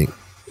 this week.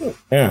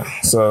 Yeah,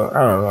 so I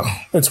don't know.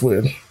 It's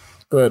weird.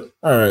 But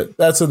all right,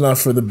 that's enough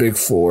for the big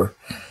 4.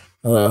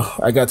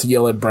 I got to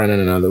yell at Brennan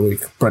another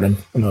week. I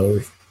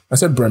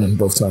said Brennan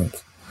both times.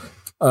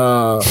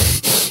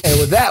 And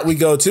with that, we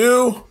go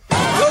to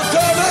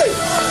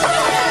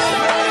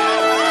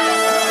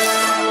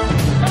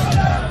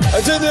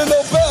I didn't hear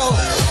no bell.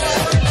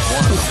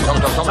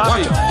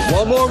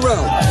 One more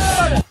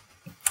round.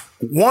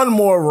 One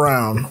more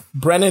round.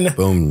 Brennan,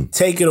 boom.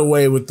 Take it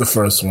away with the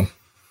first one.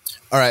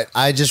 All right,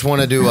 I just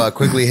wanted to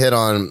quickly hit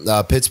on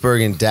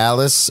Pittsburgh and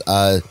Dallas.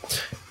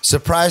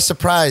 Surprise,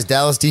 surprise,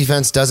 Dallas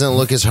defense doesn't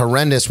look as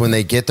horrendous when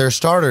they get their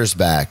starters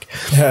back.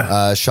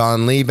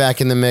 Sean Lee back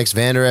in the mix.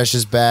 Van Der Esch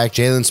is back.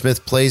 Jalen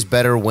Smith plays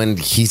better when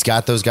he's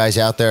got those guys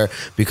out there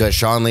because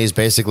Sean Lee is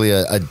basically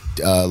a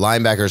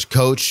linebacker's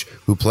coach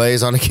who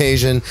plays on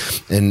occasion.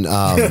 And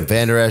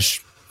Van Der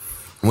Esch,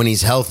 when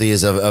he's healthy,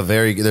 is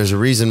there's a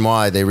reason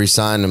why they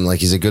re-signed him.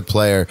 Like, he's a good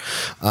player.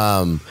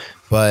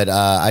 But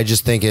I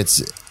just think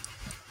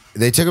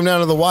they took him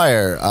down to the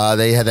wire.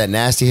 They had that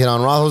nasty hit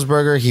on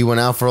Roethlisberger. He went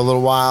out for a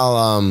little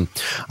while.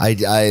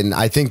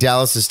 I think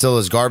Dallas is still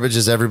as garbage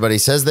as everybody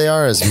says they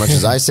are, as much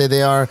as I say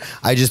they are.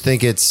 I just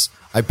think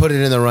I put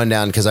it in the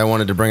rundown because I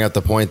wanted to bring up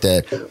the point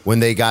that when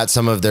they got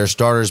some of their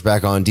starters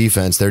back on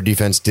defense, their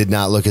defense did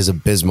not look as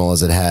abysmal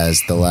as it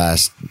has the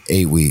last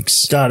 8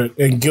 weeks. Got it.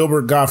 And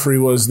Gilbert Gottfried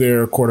was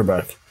their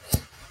quarterback.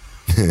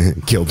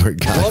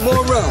 Gilbert Gottfried. One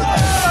more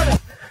round.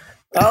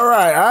 All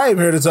right, I am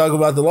here to talk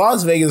about the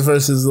Las Vegas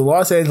versus the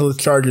Los Angeles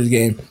Chargers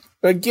game.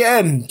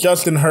 Again,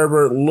 Justin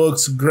Herbert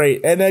looks great.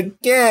 And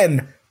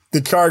again,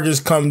 the Chargers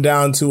come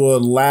down to a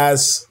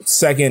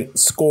last-second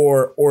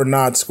score or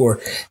not score.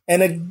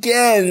 And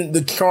again,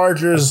 the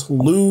Chargers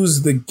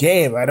lose the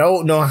game. I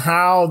don't know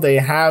how they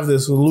have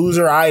this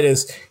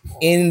loseritis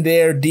in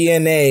their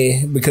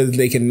DNA because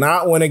they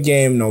cannot win a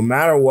game no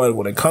matter what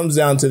when it comes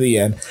down to the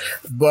end.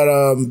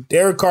 But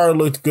Derek Carr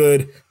looked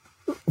good.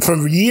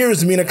 For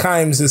years, Mina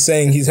Kimes is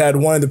saying he's had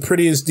one of the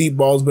prettiest deep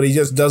balls, but he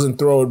just doesn't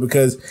throw it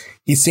because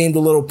he seemed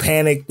a little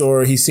panicked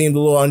or he seemed a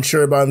little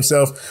unsure about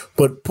himself.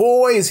 But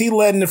boy, is he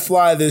letting it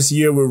fly this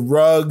year with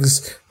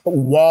Ruggs,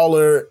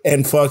 Waller,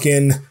 and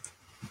fucking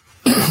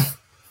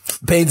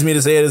pains me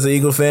to say it as an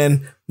Eagle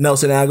fan,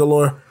 Nelson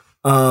Aguilar.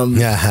 I've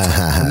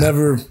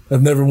never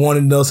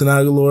wanted Nelson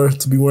Aguilar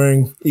to be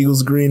wearing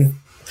Eagles green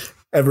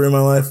ever in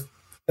my life,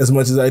 as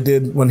much as I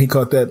did when he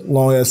caught that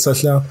long ass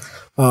touchdown.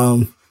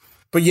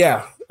 But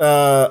yeah,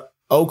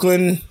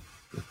 Oakland,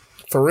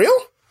 for real?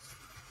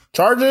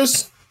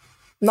 Chargers,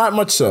 not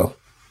much so.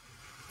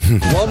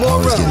 One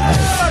more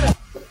round.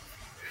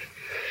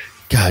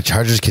 God,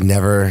 Chargers can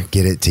never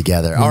get it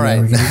together. All right,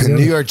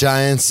 New York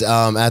Giants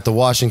at the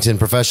Washington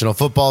Professional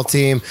Football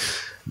Team.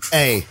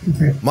 Hey,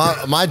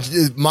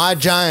 my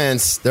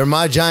Giants, they're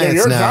my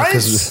Giants now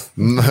because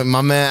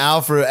my man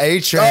Alfred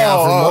Morris,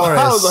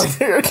 I was like,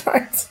 they're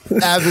Giants.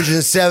 averaging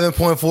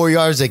 7.4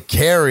 yards a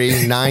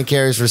carry, 9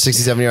 carries for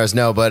 67 yards.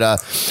 No, but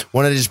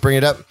wanted to just bring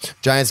it up.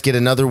 Giants get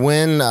another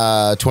win,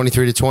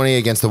 23-20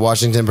 against the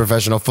Washington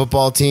Professional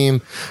Football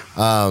Team.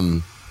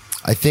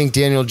 I think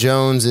Daniel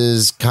Jones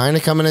is kind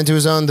of coming into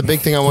his own. The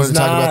big thing I wanted to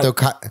talk about,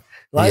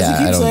 though, Why does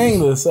he keep saying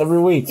this every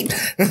week?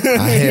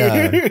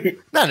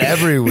 Not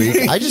every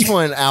week. I just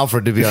want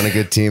Alfred to be on a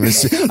good team.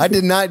 I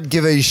did not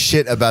give a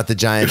shit about the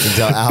Giants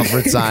until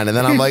Alfred signed, and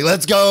then I'm like,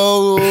 let's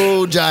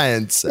go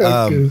Giants.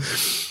 Okay.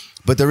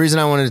 But the reason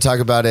I wanted to talk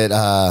about it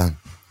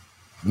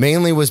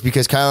mainly was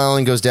because Kyle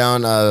Allen goes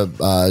down,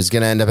 is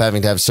going to end up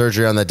having to have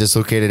surgery on that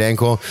dislocated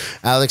ankle.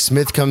 Alex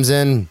Smith comes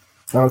in.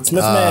 Alex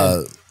Smith,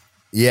 man.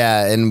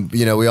 Yeah, and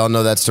we all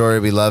know that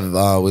story. We love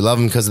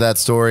him because of that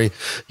story.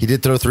 He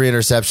did throw 3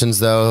 interceptions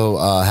though,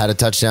 had a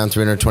touchdown,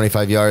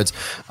 325 yards.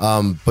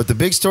 But the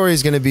big story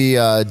is going to be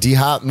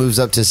D-Hop moves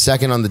up to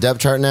second on the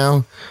depth chart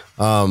now,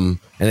 and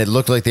it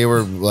looked like they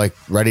were like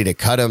ready to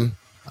cut him,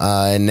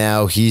 and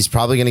now he's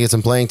probably going to get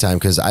some playing time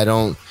because I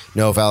don't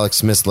know if Alex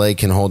Smith's leg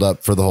can hold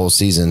up for the whole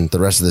season, the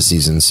rest of the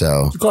season.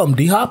 So you call him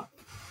D-Hop?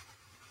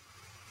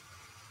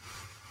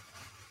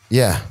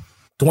 Yeah,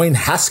 Dwayne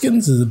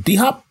Haskins is a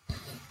D-Hop.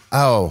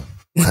 Oh,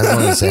 I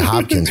wanted to say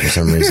Hopkins for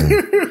some reason.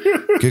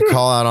 Good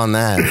call out on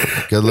that.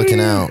 Good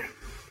looking out.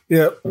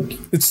 Yep.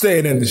 It's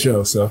staying in the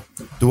show, so.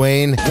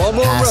 Dwayne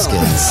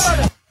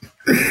Haskins.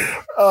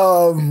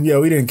 Yeah,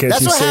 we didn't catch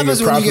That's you. That's what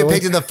happens when you get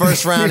picked in the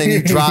first round and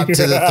you drop to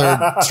the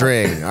third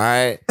string, all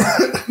right?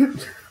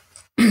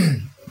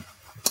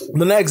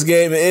 The next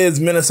game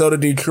is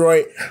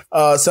Minnesota-Detroit.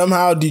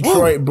 Somehow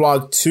Detroit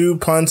blocked 2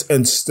 punts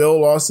and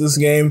still lost this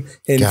game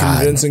in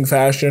convincing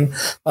fashion.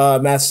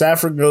 Matt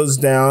Stafford goes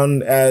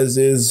down, as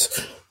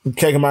is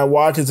checking my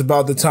watch. It's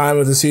about the time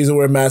of the season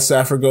where Matt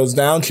Stafford goes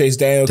down. Chase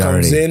Daniel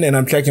comes in, and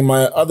I'm checking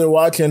my other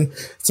watch, and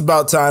it's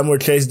about time where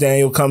Chase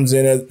Daniel comes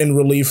in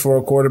relief for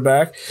a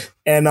quarterback.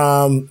 And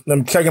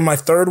I'm checking my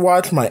third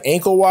watch, my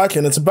ankle watch,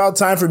 and it's about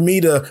time for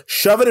me to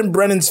shove it in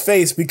Brennan's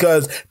face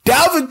because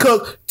Dalvin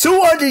Cook,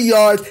 200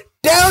 yards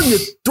down your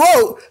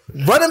throat.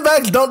 Running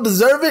backs don't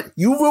deserve it.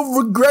 You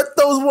will regret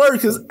those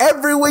words because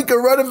every week a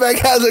running back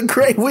has a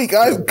great week.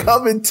 I'm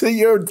coming to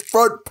your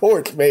front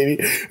porch,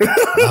 baby.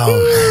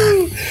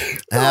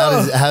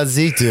 How'd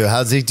Zeke do?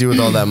 How'd Zeke do with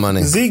all that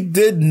money? Zeke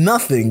did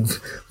nothing,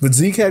 but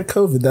Zeke had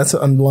COVID. That's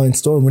an underlying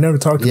story. We never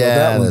talked about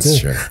that one, that's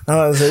too. True.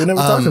 We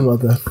never talked about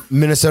that.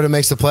 Minnesota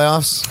makes the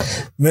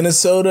playoffs?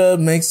 Minnesota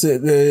makes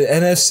it. The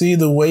NFC,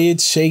 the way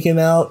it's shaking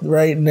out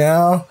right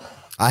now.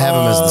 I have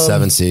them as the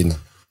 7th seed.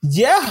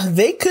 Yeah,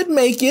 they could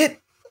make it.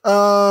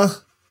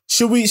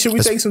 Should we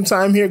take some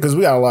time here? Because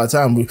we got a lot of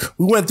time. We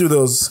went through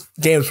those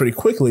games pretty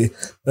quickly,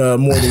 more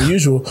than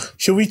usual.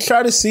 Should we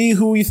try to see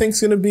who we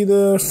think's going to be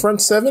the front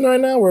 7 right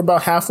now? We're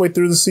about halfway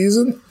through the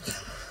season.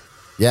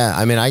 Yeah,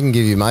 I mean, I can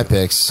give you my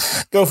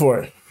picks. Go for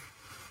it.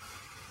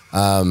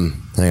 Hang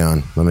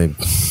on, let me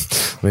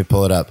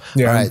pull it up.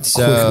 Yeah, all right,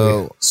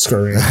 so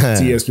scurrying.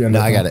 ESPN. No,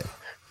 I got it.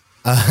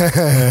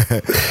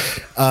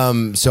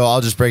 So I'll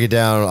just break it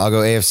down. I'll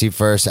go AFC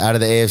first. Out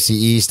of the AFC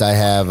East, I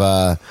have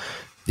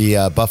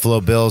the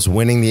Buffalo Bills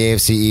winning the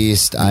AFC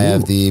East. I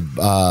have the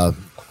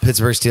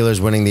Pittsburgh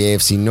Steelers winning the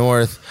AFC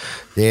North.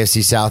 The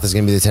AFC South is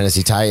going to be the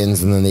Tennessee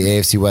Titans, and then the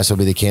AFC West will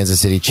be the Kansas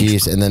City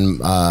Chiefs. And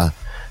then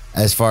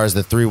as far as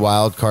the 3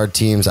 wild card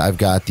teams, I've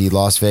got the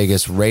Las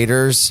Vegas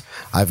Raiders.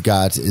 I've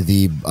got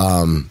the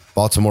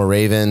Baltimore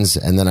Ravens,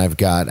 and then I've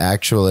got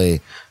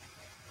actually.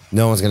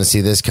 No one's going to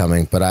see this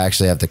coming, but I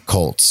actually have the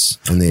Colts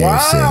in the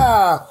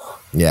AFC.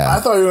 Yeah. I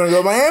thought you were going to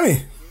go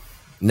Miami.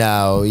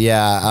 No,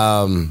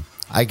 yeah.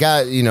 I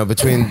got,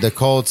 between the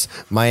Colts,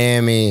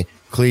 Miami,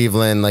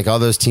 Cleveland, like all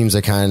those teams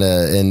are kind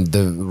of, and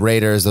the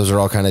Raiders, those are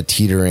all kind of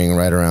teetering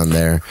right around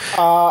there.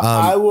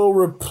 I will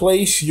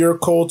replace your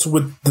Colts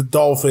with the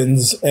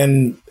Dolphins,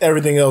 and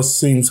everything else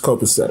seems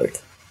copacetic.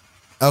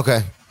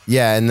 Okay.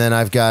 Yeah, and then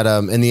I've got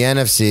in the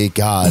NFC.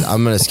 God,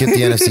 I'm going to skip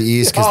the NFC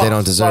East because they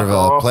don't deserve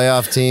a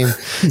playoff team.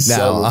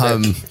 Now,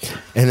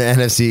 in the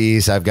NFC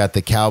East, I've got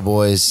the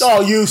Cowboys. Oh,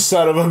 you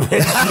son of a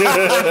bitch!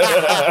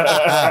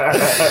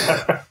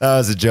 That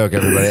was a joke,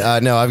 everybody.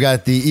 No, I've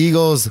got the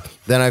Eagles.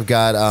 Then I've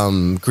got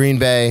Green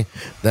Bay.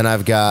 Then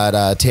I've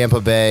got Tampa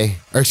Bay,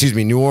 or excuse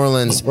me, New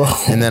Orleans.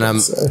 And then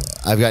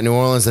I've got New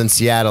Orleans and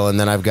Seattle. And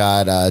then I've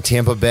got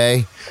Tampa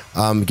Bay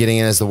getting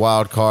in as the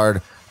wild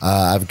card.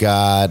 I've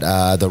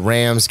got the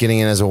Rams getting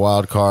in as a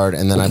wild card,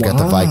 and then I've got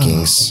the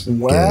Vikings.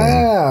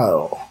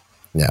 Wow!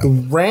 Yeah,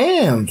 the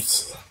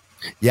Rams.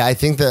 Yeah, I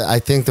think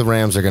the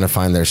Rams are going to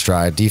find their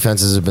stride.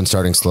 Defenses have been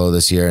starting slow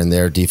this year, and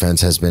their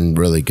defense has been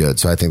really good.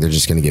 So I think they're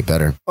just going to get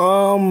better.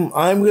 I'm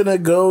gonna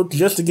go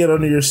just to get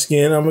under your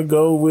skin. I'm gonna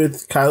go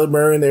with Kyler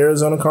Murray and the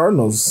Arizona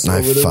Cardinals.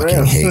 I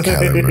fucking hate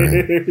Kyler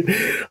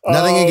Murray.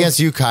 Nothing against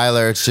you,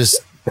 Kyler. It's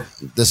just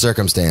the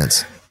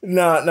circumstance.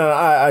 No,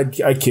 I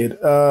kid.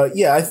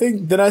 Yeah, I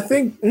think.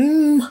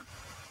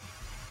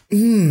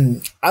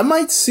 I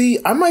might see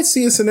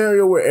a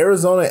scenario where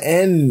Arizona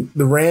and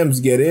the Rams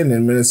get in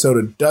and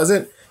Minnesota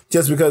doesn't,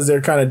 just because they're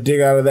trying to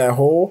dig out of that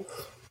hole.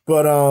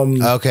 But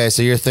okay,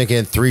 so you're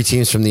thinking 3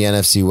 teams from the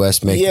NFC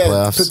West make the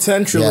playoffs?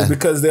 Potentially,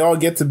 because they all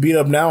get to beat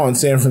up now on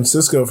San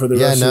Francisco for the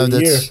rest of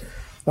the year.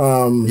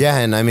 Yeah,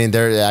 and I mean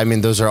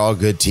those are all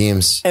good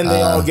teams, and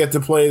they all get to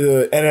play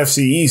the NFC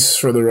East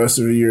for the rest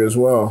of the year as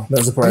well.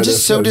 That's the part. I'm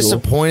just so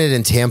disappointed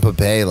in Tampa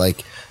Bay.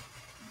 Like,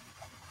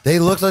 They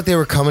looked like they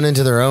were coming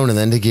into their own, and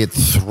then to get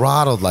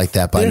throttled like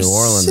that by They're New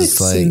Orleans, it's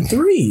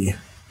 6-3.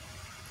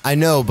 I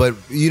know, but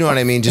you know what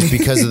I mean. Just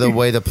because of the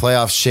way the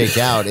playoffs shake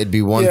out, it'd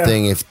be one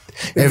thing if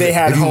they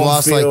had if you home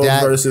lost like field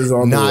that, versus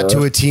on not the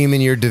to a team in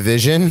your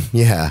division.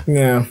 Yeah.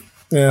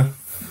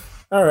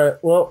 All right.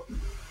 Well,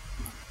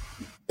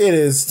 it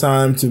is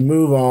time to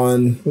move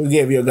on. We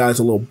gave you guys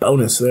a little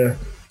bonus there.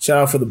 Shout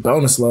out for the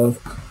bonus love.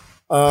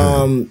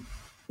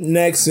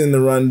 Next in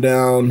the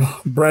rundown,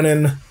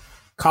 Brennan,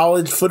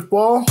 college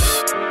football.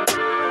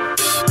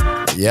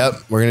 Yep,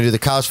 we're gonna do the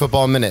college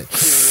football minute.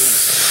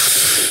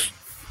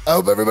 I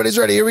hope everybody's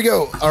ready. Here we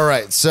go. All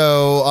right.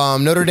 So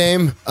Notre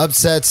Dame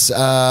upsets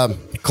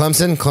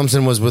Clemson.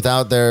 Clemson was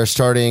without their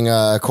starting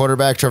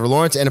quarterback, Trevor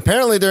Lawrence, and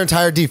apparently their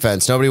entire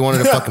defense. Nobody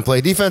wanted to fucking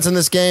play defense in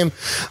this game.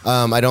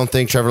 I don't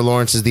think Trevor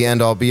Lawrence is the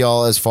end-all,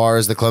 be-all as far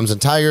as the Clemson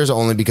Tigers,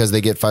 only because they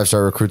get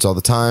 5-star recruits all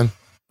the time.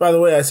 By the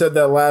way, I said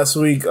that last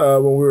week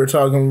when we were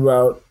talking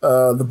about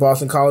the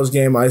Boston College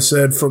game. I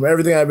said from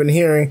everything I've been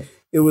hearing,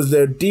 it was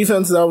their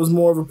defense that was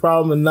more of a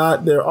problem and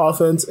not their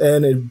offense,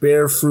 and it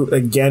bear fruit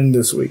again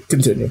this week.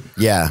 Continue.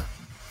 Yeah.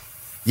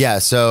 Yeah,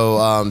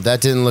 so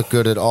that didn't look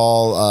good at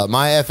all.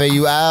 My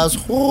FAU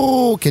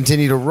Avs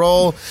continue to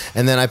roll.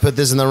 And then I put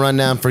this in the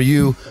rundown for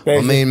you, my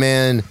main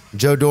man,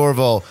 Joe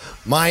Dorval.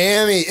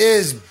 Miami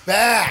is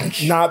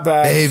back. Not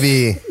back.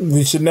 Baby.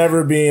 We should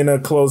never be in a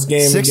close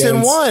game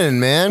 6-1,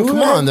 man. Come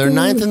on. They're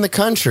 9th in the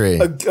country.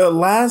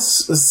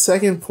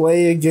 Second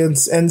play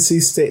against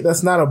NC State.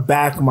 That's not a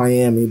back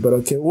Miami, but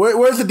okay.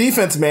 Where's the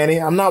defense, Manny?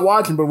 I'm not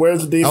watching, but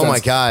where's the defense? Oh, my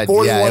God.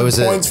 41 it was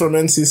points from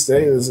NC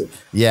State. Is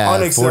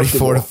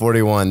unacceptable.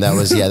 44-41.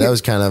 That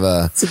was kind of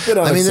a... It's a bit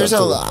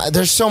unacceptable. I mean,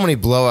 there's so many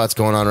blowouts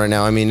going on right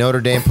now. I mean, Notre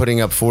Dame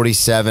putting up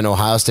 47,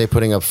 Ohio State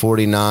putting up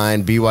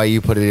 49,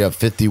 BYU putting up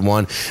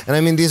 51. And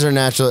I mean, these are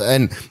natural.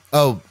 And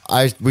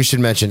we should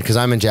mention, because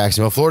I'm in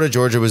Jacksonville, Florida,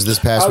 Georgia was this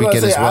past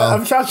weekend as well.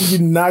 I'm shocked you're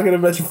not going to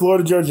mention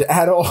Florida, Georgia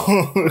at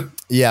all.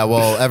 Yeah,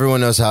 well,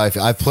 everyone knows how I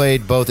feel. I've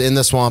played both in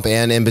the swamp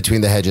and in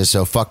between the hedges,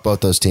 so fuck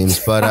both those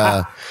teams.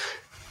 But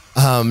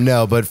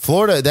no, but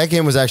Florida, that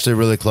game was actually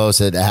really close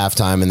at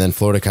halftime, and then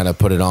Florida kind of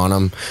put it on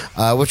them,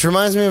 which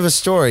reminds me of a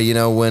story. You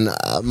know, when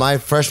my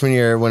freshman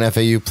year, when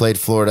FAU played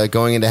Florida,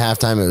 going into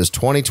halftime, it was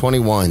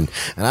 2021,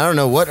 and I don't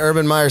know what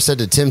Urban Meyer said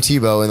to Tim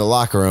Tebow in the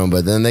locker room,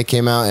 but then they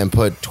came out and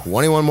put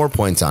 21 more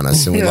points on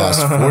us, and we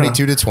lost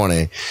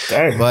 42-20.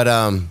 Dang.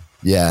 But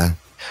yeah.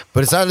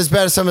 But it's not as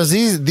bad as some of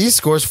these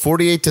scores.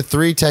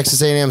 48-3,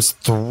 Texas A&M's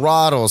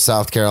throttle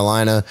South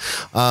Carolina.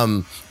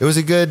 It was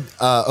a good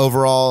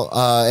overall,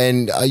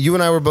 and you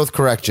and I were both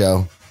correct,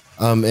 Joe,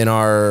 in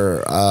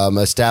our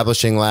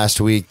establishing last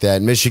week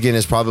that Michigan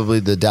is probably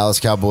the Dallas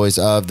Cowboys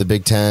of the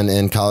Big Ten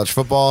in college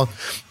football,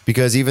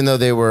 because even though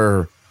they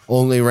were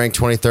only ranked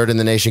 23rd in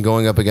the nation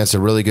going up against a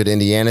really good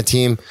Indiana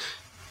team,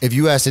 if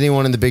you asked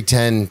anyone in the Big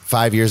Ten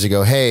 5 years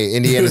ago, hey,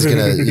 Indiana's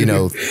going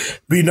to,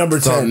 be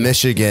number 10.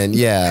 Michigan,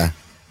 yeah.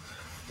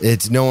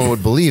 No one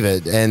would believe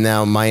it, and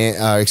now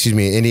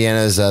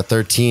Indiana's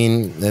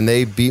 13, and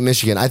they beat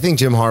Michigan. I think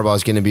Jim Harbaugh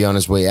is going to be on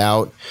his way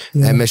out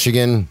at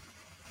Michigan.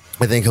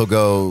 I think he'll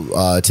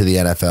go to the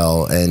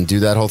NFL and do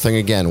that whole thing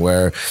again,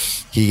 where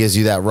he gives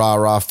you that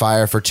raw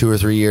fire for 2 or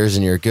 3 years,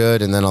 and you're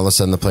good, and then all of a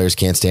sudden the players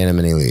can't stand him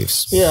and he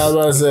leaves. Yeah, I was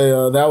about to say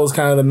that was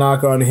kind of the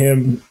knock on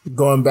him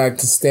going back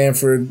to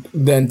Stanford,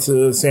 then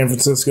to San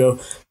Francisco,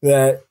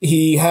 that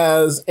he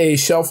has a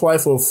shelf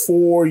life of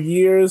 4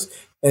 years.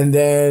 And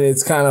then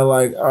it's kind of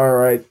like, all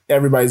right,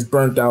 everybody's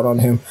burnt out on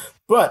him.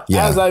 But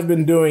as I've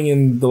been doing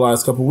in the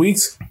last couple of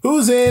weeks,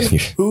 who's in,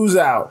 who's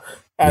out?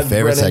 As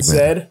Brennan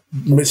said,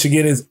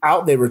 Michigan is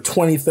out. They were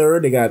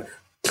 23rd. They got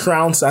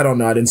trounced. I don't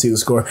know. I didn't see the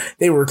score.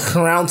 They were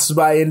trounced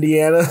by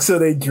Indiana, so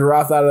they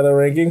dropped out of the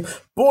ranking.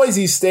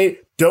 Boise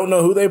State, don't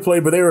know who they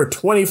played, but they were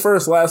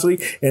 21st last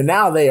week, and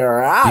now they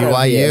are out.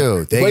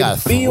 BYU. They got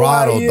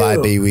throttled by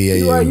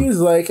BYU. BYU's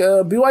like,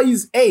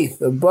 BYU's 8th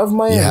above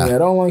Miami. Yeah. I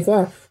don't like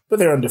that. But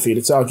they're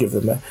undefeated, so I'll give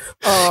them that.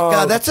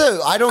 God,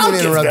 I don't mean to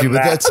interrupt you,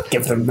 but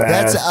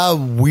that's a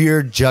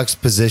weird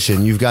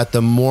juxtaposition. You've got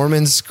the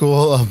Mormon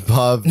school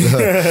above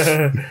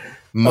the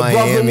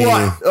Miami.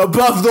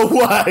 Above the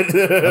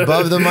what?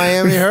 Above the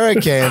Miami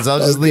Hurricanes. I'll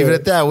just leave it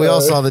at that. We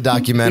all saw the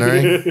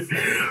documentary.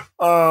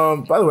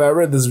 By the way, I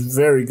read this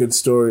very good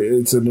story.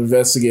 It's an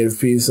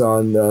investigative piece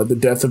on the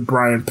death of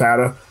Brian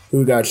Pata,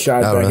 who got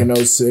shot back in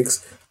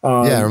 2006.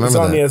 I remember it's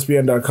on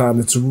ESPN.com.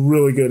 It's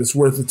really good. It's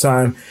worth the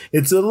time.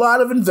 It's a lot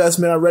of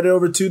investment. I read it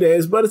over 2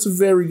 days, but it's a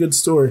very good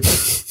story.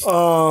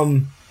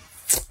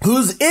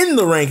 Who's in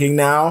the ranking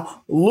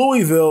now?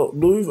 Louisville.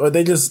 Are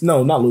they just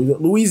not Louisville?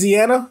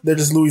 Louisiana? They're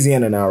just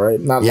Louisiana now, right?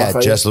 Not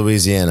Lafayette. Just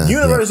Louisiana.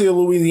 University of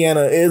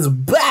Louisiana is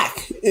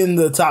back in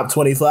the top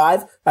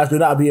 25 after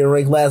not being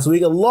ranked last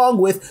week, along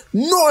with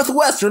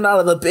Northwestern out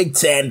of the Big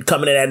Ten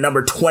coming in at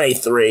number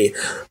 23.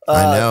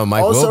 I know,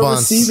 Mike also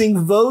Wilbons.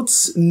 Receiving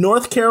votes,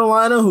 North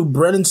Carolina, who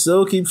Brennan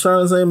still keeps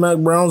trying to say Mac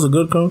Brown's a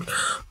good coach.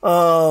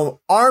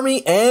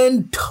 Army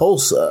and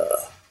Tulsa.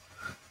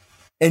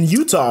 And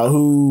Utah,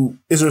 who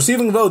is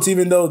receiving votes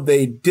even though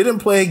they didn't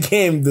play a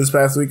game this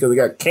past week because they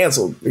got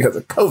canceled because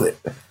of COVID.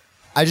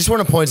 I just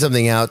want to point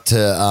something out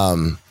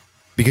to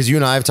because you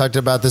and I have talked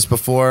about this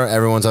before.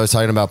 Everyone's always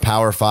talking about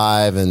Power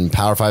 5 and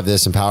Power 5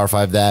 this and Power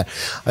 5 that.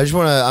 I'm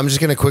just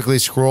going to quickly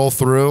scroll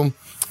through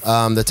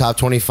the top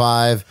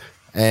 25,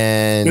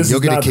 and you'll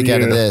get a kick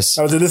out of this.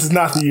 This is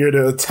not the year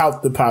to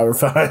tout the Power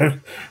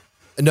 5.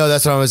 No,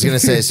 that's what I was going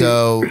to say.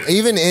 So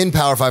even in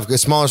Power 5,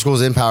 smaller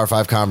schools in Power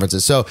 5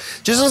 conferences. So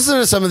just listen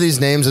to some of these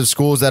names of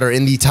schools that are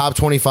in the top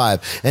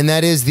 25. And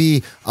that is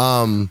the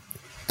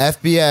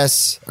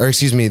FBS, or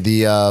excuse me,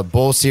 the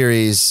Bowl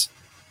Series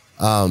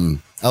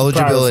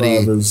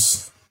eligibility.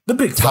 The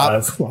Big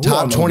Five.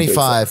 Top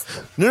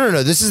 25.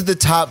 No. This is the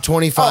top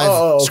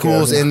 25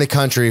 schools in the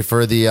country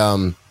for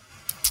the...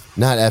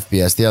 not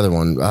FBS, the other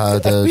one, the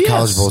FBS.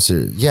 College Bowl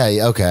Series.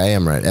 Yeah, okay, I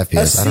am right.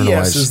 FBS. SCS I don't know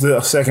why. Is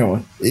the second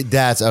one.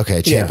 That's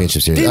okay.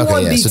 Championship Series. D1,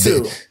 okay, yeah.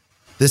 D2. So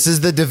this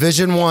is the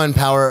Division I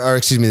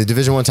the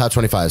Division I top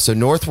 25. So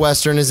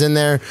Northwestern is in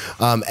there.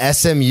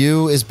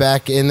 SMU is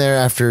back in there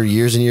after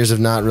years and years of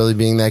not really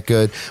being that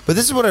good. But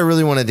this is what I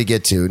really wanted to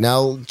get to.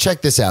 Now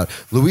check this out.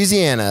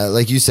 Louisiana,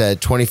 like you said,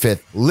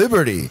 25th.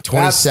 Liberty,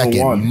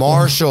 22nd.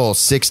 Marshall,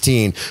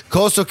 16.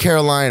 Coastal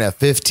Carolina,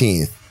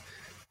 15th.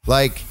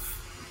 Like.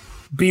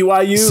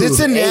 BYU.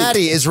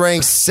 Cincinnati is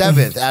ranked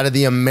 7th out of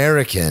the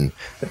American.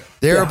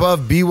 They're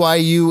above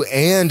BYU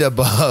and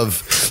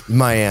above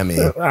Miami.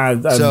 I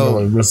don't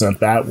really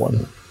resent that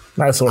one.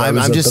 That's what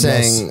I'm just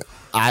saying.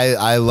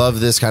 I love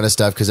this kind of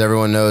stuff because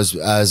everyone knows,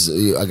 as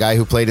a guy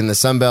who played in the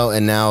Sun Belt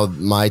and now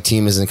my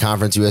team is in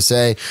Conference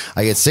USA,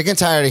 I get sick and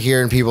tired of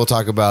hearing people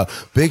talk about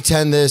Big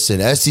Ten this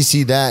and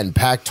SEC that and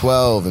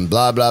Pac-12 and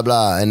blah, blah,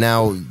 blah. And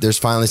now there's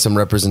finally some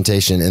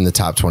representation in the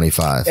top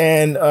 25.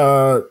 And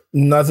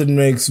nothing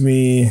makes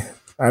me,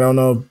 I don't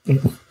know,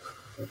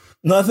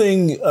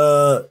 nothing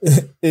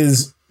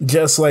is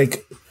just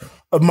like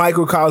a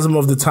microcosm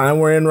of the time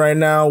we're in right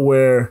now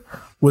where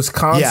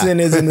Wisconsin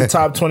is in the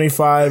top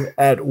 25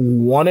 at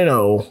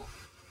 1-0.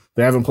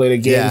 They haven't played a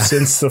game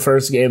since the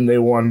first game they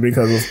won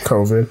because of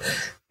COVID.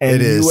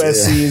 And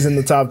USC is in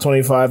the top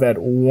 25 at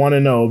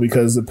 1-0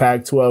 because the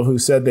Pac-12, who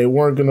said they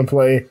weren't going to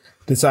play,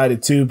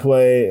 decided to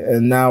play,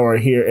 and now are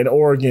here. And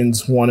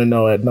Oregon's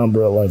 1-0 at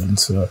number 11.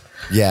 So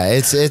yeah,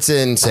 it's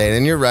insane.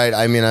 And you're right.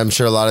 I mean, I'm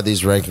sure a lot of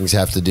these rankings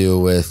have to do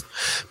with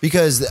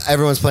because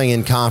everyone's playing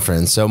in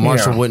conference. So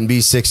Marshall wouldn't be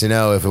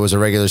 6-0 if it was a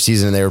regular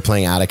season and they were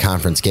playing out of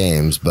conference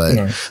games. But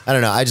I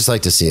don't know. I just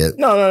like to see it.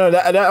 No.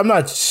 I'm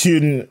not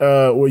shooting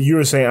what you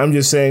were saying. I'm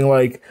just saying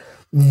like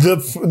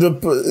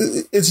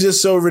it's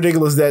just so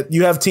ridiculous that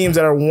you have teams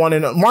that are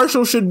 1-0.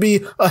 Marshall should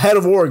be ahead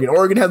of Oregon.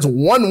 Oregon has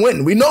one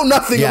win. We know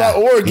nothing about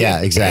Oregon.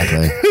 Yeah,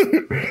 exactly.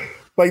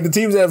 Like the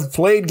teams that have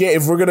played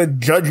games, if we're going to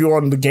judge you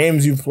on the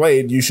games you've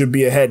played, you should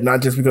be ahead,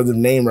 not just because of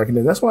name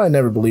recognition. That's why I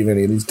never believe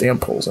any of these damn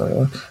polls,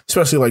 anyway,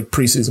 especially like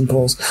preseason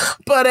polls.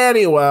 But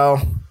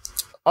anyway,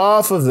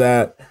 off of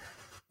that,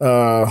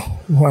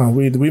 wow,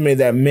 we made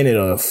that minute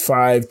a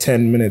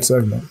 5-10 minute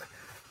segment.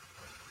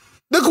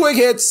 The quick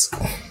hits.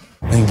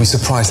 And you'll be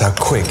surprised how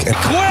quick.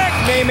 Quick!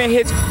 Name it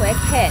hits. Quick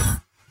hits.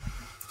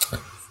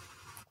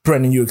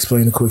 Brendan, you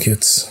explain the quick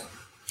hits.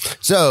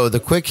 So the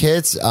quick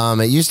hits,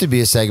 it used to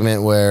be a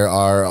segment where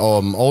our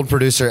old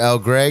producer, L.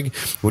 Greg,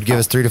 would give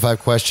us 3 to 5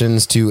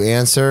 questions to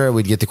answer.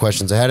 We'd get the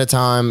questions ahead of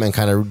time and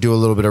kind of do a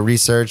little bit of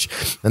research.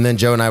 And then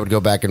Joe and I would go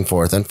back and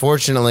forth.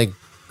 Unfortunately,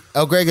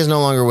 L. Greg is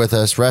no longer with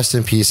us. Rest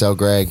in peace, L.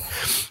 Greg.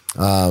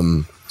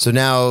 So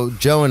now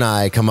Joe and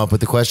I come up with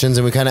the questions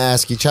and we kind of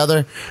ask each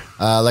other.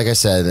 Like I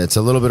said, it's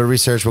a little bit of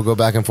research. We'll go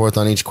back and forth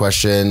on each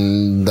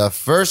question. The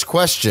first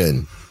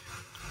question.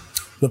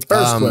 The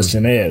first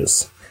question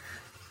is,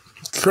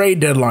 trade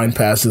deadline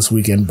passed this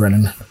weekend,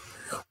 Brennan.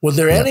 Was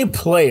there any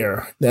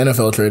player, the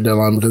NFL trade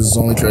deadline, because it's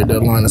the only trade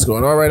deadline that's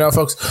going on right now,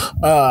 folks.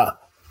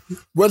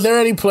 Was there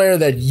any player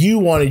that you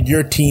wanted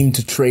your team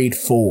to trade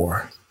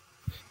for?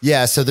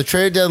 Yeah, so the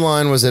trade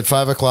deadline was at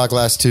 5:00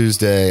 last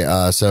Tuesday.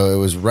 So it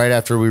was right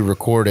after we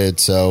recorded.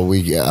 So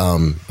we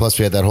plus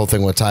we had that whole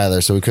thing with Tyler,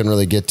 so we couldn't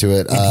really get to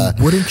it.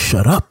 You wouldn't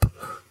shut up.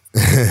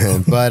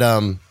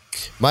 But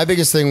my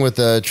biggest thing with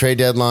the trade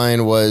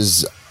deadline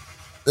was,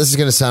 this is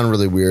going to sound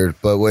really weird,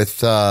 but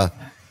with Gardner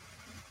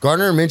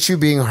Minshew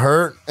being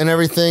hurt and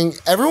everything,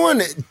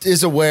 everyone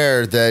is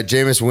aware that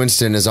Jameis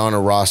Winston is on a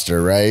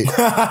roster, right?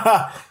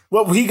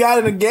 Well, he got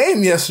in a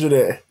game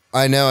yesterday.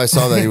 I know, I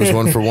saw that he was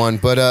 1 for 1,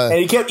 but and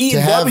he kept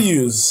eating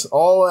W's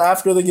all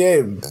after the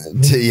game.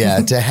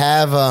 To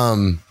have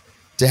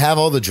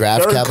all the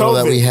draft capital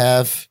that we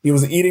have, he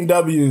was eating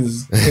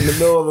W's in the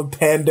middle of a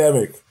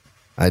pandemic.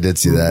 I did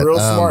see that. Real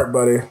smart,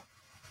 buddy.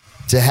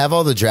 To have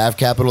all the draft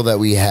capital that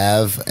we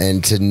have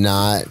and to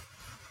not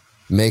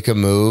make a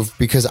move,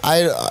 because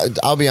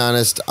I'll be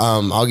honest,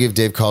 I'll give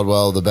Dave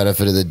Caldwell the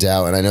benefit of the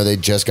doubt, and I know they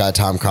just got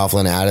Tom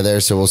Coughlin out of there,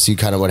 so we'll see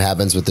kind of what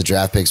happens with the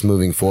draft picks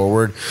moving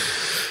forward.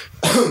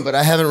 But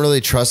I haven't really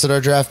trusted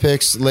our draft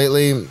picks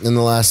lately in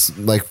the last,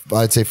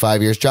 I'd say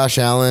 5 years. Josh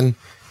Allen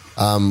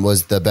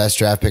was the best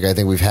draft pick I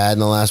think we've had in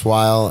the last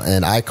while,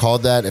 and I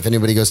called that. If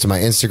anybody goes to my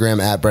Instagram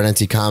at Brennan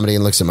T Comedy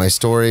and looks at my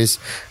stories,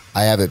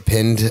 I have it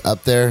pinned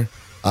up there.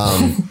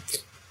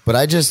 But But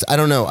I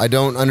don't know. I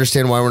don't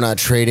understand why we're not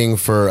trading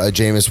for a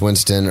Jameis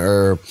Winston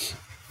or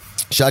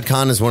Shad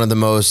Khan is one of the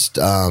most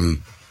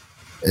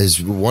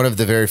is one of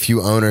the very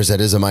few owners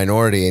that is a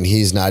minority, and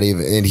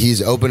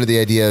he's open to the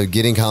idea of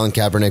getting Colin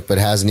Kaepernick, but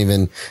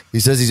he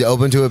says he's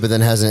open to it, but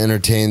then hasn't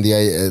entertained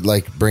the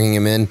like bringing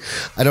him in.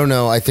 I don't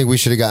know. I think we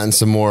should have gotten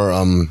some more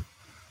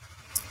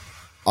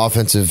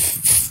offensive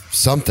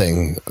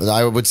something.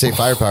 I would say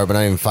firepower, but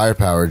not even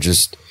firepower.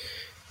 Just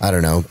I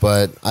don't know.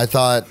 But I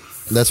thought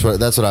that's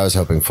what I was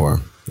hoping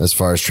for as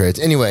far as trades.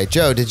 Anyway,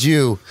 Joe, did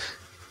you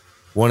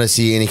want to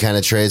see any kind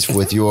of trades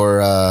with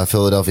your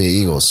Philadelphia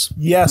Eagles?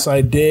 Yes,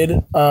 I did.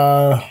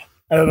 I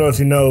don't know if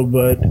you know,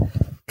 but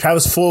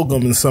Travis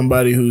Fulgham is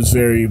somebody who's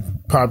very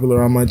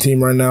popular on my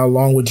team right now,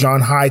 along with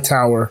John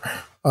Hightower.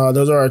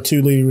 Those are our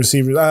two leading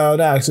receivers.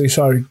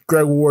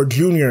 Greg Ward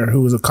Jr.,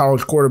 who was a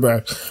college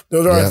quarterback.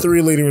 Those are our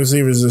three leading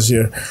receivers this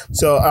year.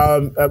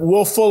 So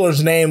Will Fuller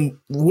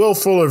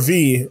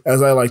V,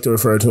 as I like to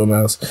refer to him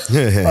as.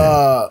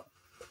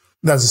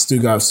 That's a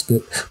Stu Goff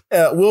spit.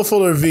 Will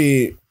Fuller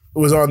V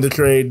was on the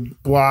trade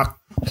block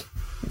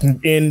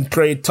in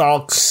trade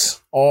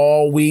talks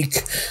all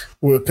week.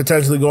 We're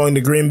potentially going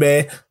to Green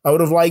Bay. I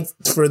would have liked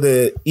for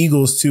the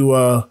Eagles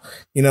to,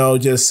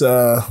 just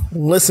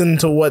listen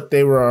to what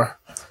they were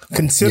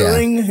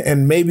considering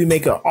and maybe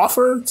make an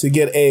offer to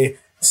get a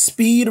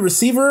speed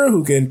receiver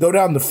who can go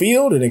down the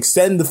field and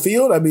extend the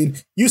field. I mean,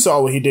 you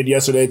saw what he did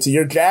yesterday to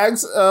your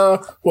Jags.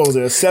 What was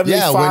it, a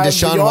 75 when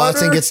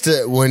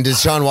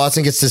Deshaun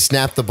Watson gets to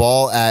snap the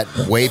ball at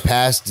way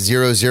past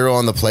 0-0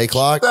 on the play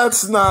clock.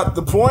 That's not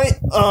the point.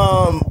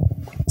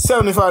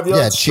 75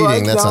 yards. Yeah,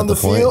 cheating. That's not the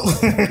point.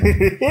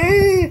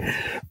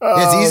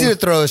 It's easy to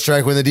throw a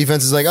strike when the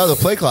defense is like, "Oh, the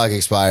play clock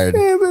expired."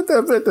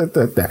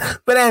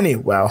 But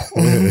anyway,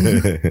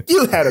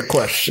 you had a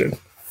question.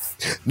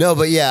 No,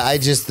 but yeah,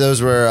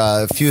 those were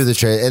a few of the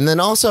trades. And then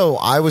also,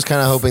 I was kind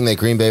of hoping that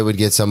Green Bay would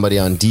get somebody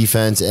on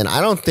defense, and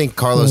I don't think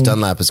Carlos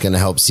Dunlap is going to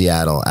help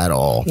Seattle at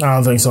all. I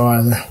don't think so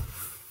either.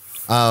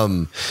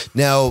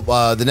 Now,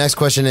 the next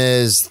question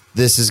is,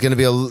 this is going to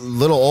be a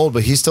little old,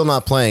 but he's still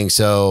not playing,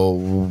 so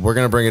we're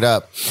going to bring it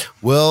up.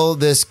 Will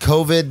this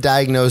COVID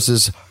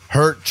diagnosis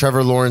hurt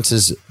Trevor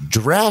Lawrence's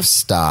draft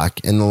stock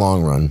in the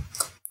long run?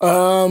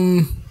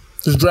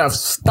 His draft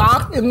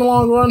stock in the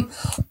long run?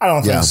 I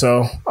don't think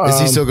so. Is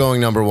he still going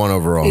number one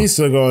overall? He's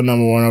still going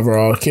number one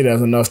overall. Kid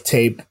has enough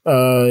tape.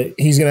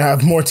 He's going to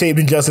have more tape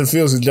than Justin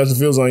Fields, because Justin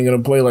Fields is only going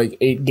to play like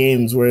 8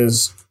 games,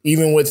 whereas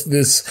even with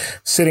this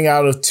sitting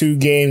out of 2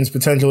 games,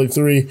 potentially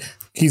 3,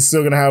 he's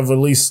still going to have at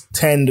least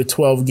 10 to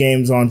 12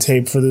 games on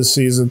tape for this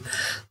season.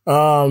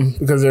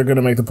 Because they're going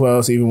to make the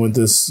playoffs even with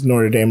this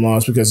Notre Dame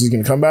loss, because he's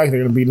going to come back. They're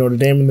going to beat Notre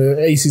Dame in the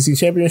ACC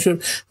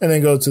championship and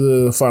then go to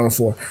the Final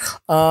Four.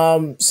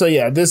 So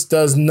yeah, this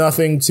does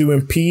nothing to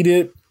impede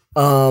it.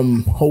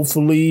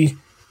 Hopefully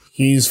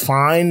he's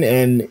fine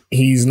and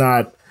he's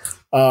not,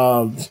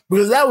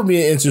 because that would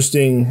be an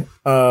interesting,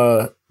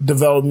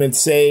 development,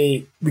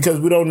 say, because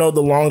we don't know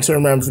the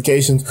long-term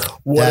ramifications.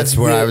 That's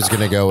where I was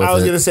going to go with it. I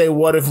was going to say,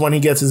 what if when he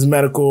gets his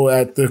medical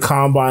at the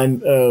combine,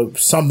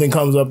 something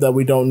comes up that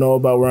we don't know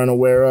about, we're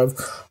unaware of.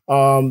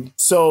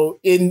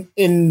 So in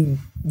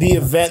the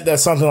event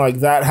that something like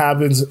that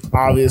happens,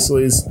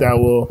 obviously that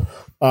will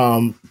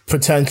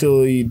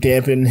potentially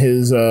dampen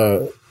his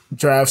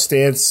draft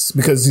stance,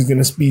 because he's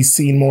going to be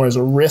seen more as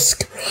a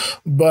risk.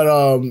 But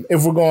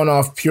if we're going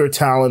off pure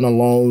talent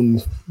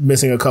alone,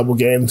 missing a couple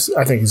games,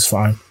 I think he's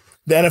fine.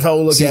 The NFL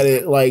will look at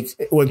it like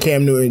when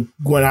Cam Newton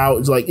went out,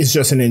 it's like it's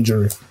just an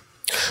injury.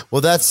 Well,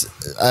 that's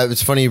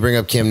it's funny you bring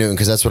up Cam Newton,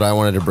 because that's what I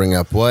wanted to bring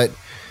up. What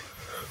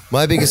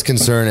my biggest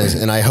concern is,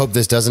 and I hope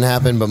this doesn't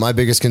happen, but my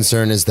biggest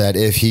concern is that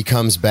if he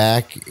comes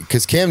back,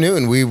 because Cam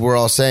Newton, we were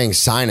all saying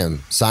sign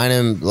him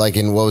like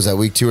in, what was that,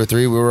 week 2 or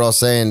 3, we were all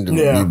saying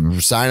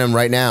sign him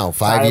right now,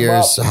 5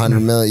 years,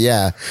 $100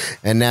 million,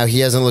 and now he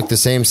hasn't looked the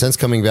same since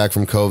coming back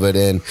from COVID.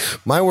 And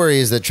my worry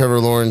is that Trevor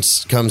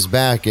Lawrence comes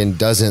back and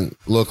doesn't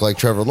look like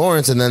Trevor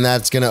Lawrence, and then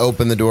that's going to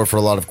open the door for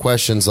a lot of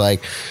questions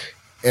like,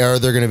 are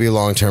there going to be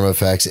long-term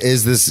effects?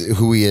 Is this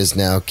who he is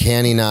now?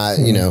 Can he not,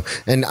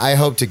 and I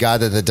hope to God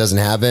that doesn't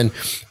happen,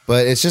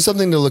 but it's just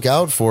something to look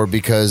out for,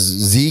 because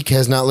Zeke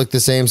has not looked the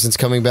same since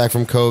coming back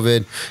from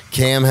COVID.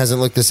 Cam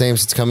hasn't looked the same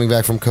since coming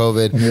back from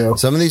COVID. Yeah.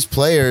 Some of these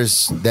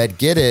players that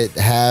get it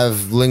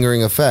have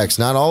lingering effects.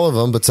 Not all of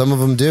them, but some of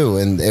them do.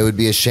 And it would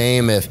be a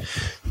shame if,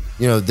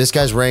 this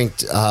guy's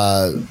ranked,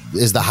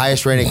 is the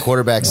highest rated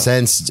quarterback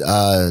since,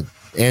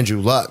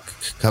 Andrew Luck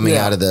coming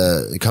out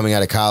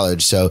of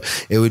college. So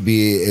it would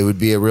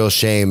be a real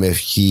shame if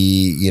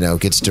he,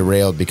 gets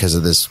derailed because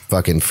of this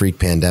fucking freak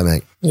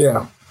pandemic.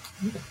 Yeah.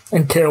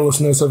 And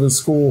carelessness of his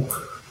school.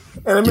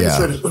 And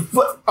administration.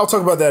 But I'll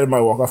talk about that in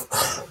my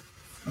walk-off.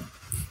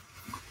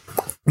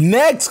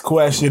 Next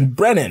question,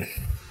 Brennan.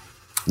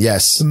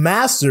 Yes. The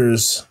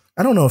Masters,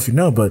 I don't know if you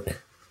know, but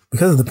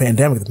because of the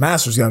pandemic, the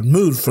Masters got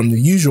moved from the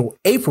usual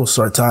April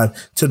start time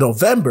to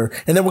November,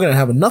 and then we're going to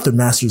have another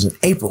Masters in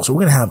April. So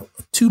we're going to have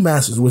 2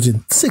 Masters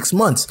within 6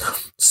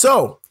 months.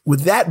 So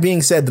with that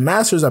being said, the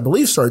Masters, I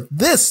believe, start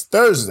this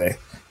Thursday.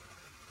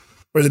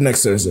 Or is it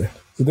next Thursday?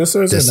 Is it this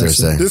Thursday? This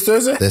Thursday. This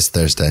Thursday? This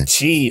Thursday.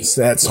 Jeez,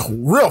 that's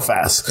real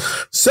fast.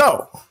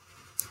 So,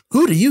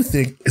 who do you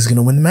think is going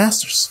to win the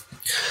Masters?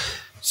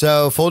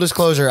 So, full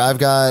disclosure, I've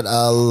got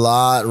a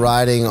lot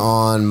riding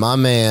on my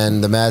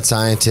man, the mad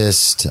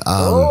scientist.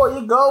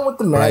 You go with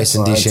the mad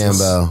Bryson scientist.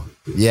 DeChambeau.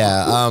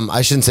 Yeah,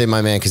 I shouldn't say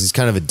my man because he's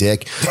kind of a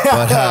dick.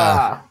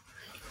 But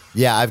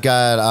yeah, I've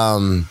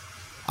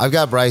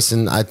got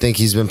Bryson. I think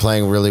he's been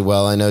playing really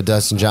well. I know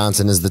Dustin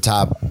Johnson is the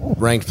top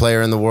ranked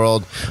player in the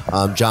world.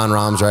 John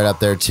Rahm's right up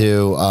there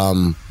too.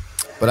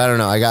 But I don't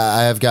know.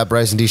 I have got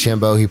Bryson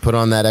DeChambeau. He put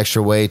on that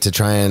extra weight to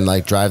try and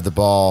like drive the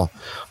ball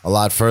a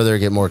lot further,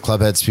 get more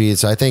club head speed.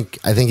 So I think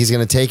he's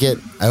going to take it.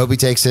 I hope he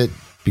takes it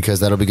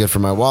because that'll be good for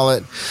my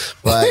wallet.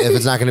 But if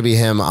it's not going to be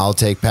him, I'll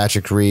take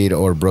Patrick Reed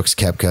or Brooks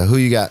Koepka. Who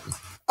you got?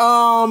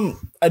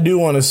 I do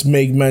want to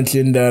make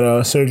mention that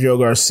Sergio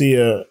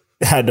Garcia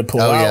had to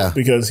pull out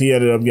because he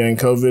ended up getting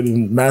COVID,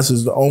 and Masters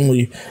is the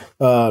only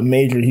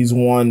major he's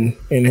won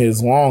in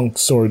his long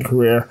storied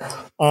career.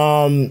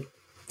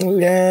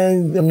 Yeah,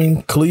 I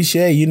mean,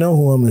 cliche, you know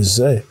who I'm going to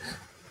say.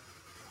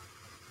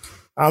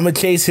 I'm a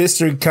chase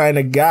history kind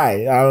of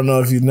guy. I don't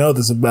know if you know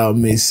this about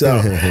me.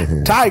 So,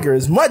 Tiger,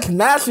 as much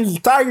Masters as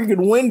Tiger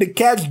could win to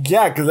catch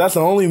Jack, because that's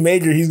the only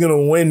major he's going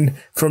to win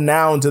from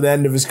now until the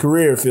end of his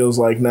career, it feels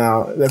like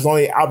now. That's the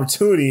only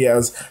opportunity he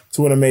has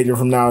to win a major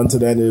from now until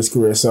the end of his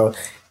career. So,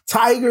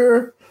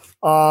 Tiger,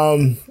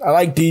 I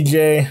like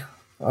DJ.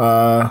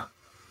 And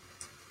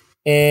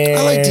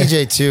I like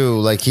DJ too.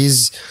 Like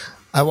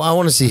I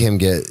want to see him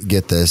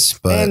get this,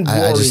 but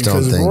I just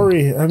don't think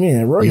Rory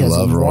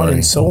hasn't won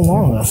in so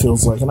long. It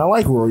feels like, and I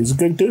like Rory. He's a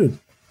good dude.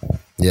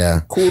 Yeah,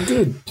 cool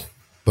dude.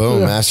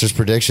 Boom. Yeah. Masters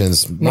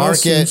predictions.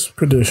 Masters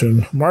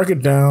prediction. Mark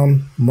it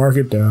down. Mark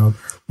it down.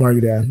 Mark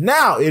it down.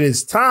 Now it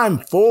is time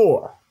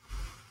for.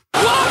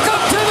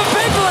 Welcome to the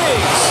big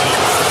leagues.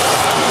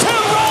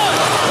 2-run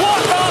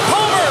walk-off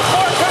homer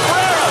for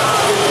Cabrera.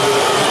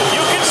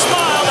 You can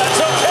smile.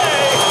 That's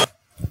okay.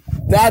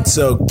 That's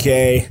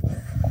okay.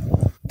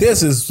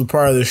 This is the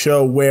part of the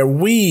show where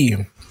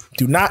we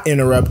do not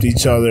interrupt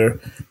each other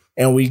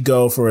and we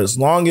go for as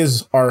long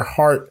as our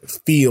heart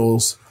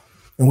feels.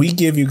 And we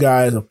give you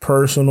guys a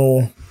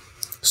personal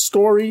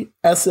story,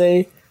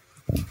 essay,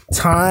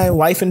 time,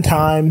 life and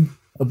time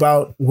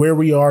about where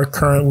we are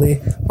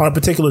currently on a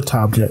particular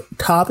topic.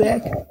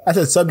 I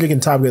said subject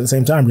and topic at the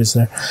same time just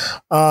there.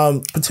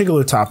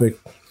 Particular topic.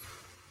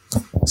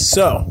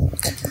 So,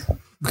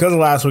 because of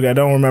last week, I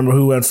don't remember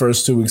who went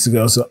first 2 weeks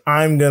ago, so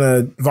I'm going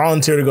to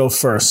volunteer to go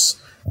first,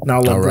 and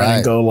I'll let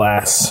Brennan go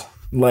last.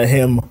 Let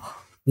him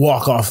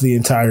walk off the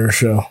entire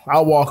show.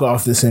 I'll walk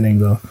off this inning,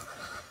 though.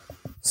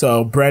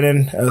 So,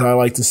 Brennan, as I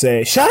like to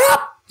say, shut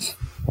up!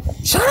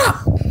 Shut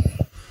up!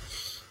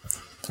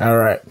 All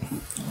right.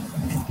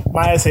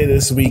 My essay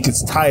this week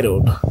is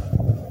titled,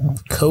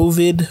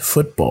 COVID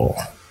Football.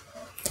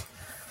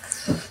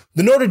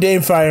 The Notre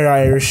Dame Fighting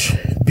Irish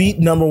beat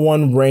number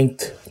 1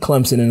 ranked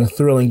Clemson in a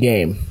thrilling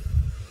game,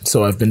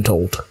 so I've been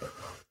told.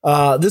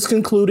 This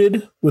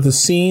concluded with a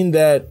scene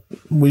that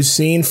we've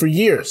seen for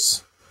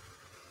years.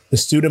 The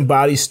student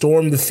body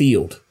stormed the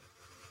field,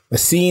 a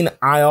scene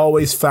I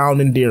always found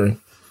endearing,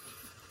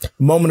 a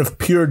moment of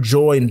pure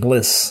joy and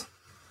bliss,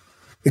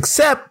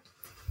 except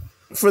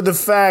for the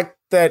fact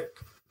that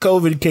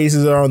COVID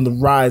cases are on the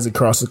rise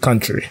across the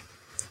country.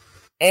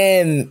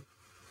 And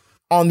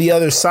on the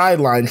other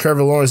sideline,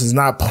 Trevor Lawrence is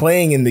not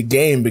playing in the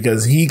game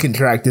because he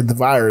contracted the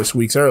virus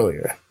weeks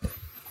earlier.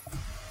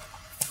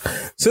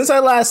 Since I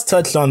last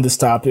touched on this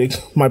topic,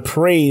 my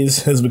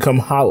praise has become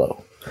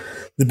hollow.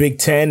 The Big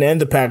Ten and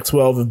the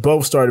Pac-12 have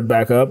both started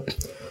back up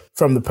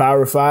from the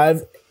Power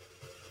 5,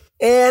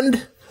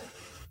 and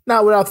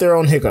not without their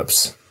own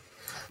hiccups.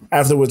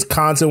 After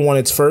Wisconsin won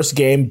its first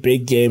game,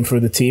 big game for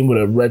the team with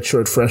a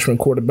redshirt freshman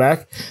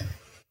quarterback,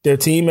 their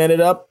team ended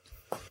up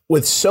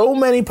with so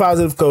many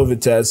positive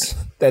COVID tests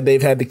that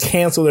they've had to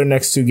cancel their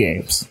next 2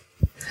 games.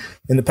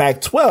 In the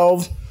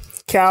Pac-12,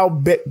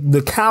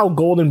 the Cal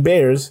Golden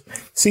Bears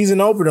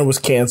season opener was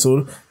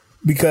canceled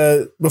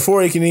because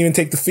before he can even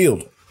take the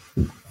field.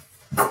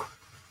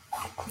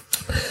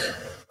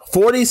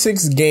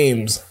 46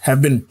 games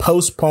have been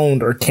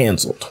postponed or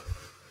canceled.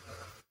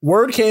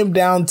 Word came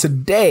down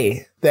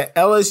today that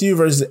LSU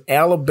versus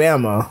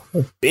Alabama,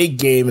 a big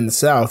game in the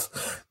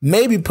South,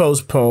 may be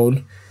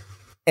postponed.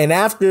 And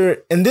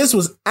this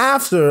was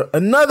after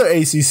another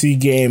ACC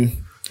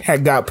game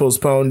had got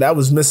postponed. That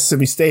was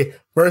Mississippi State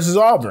versus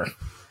Auburn.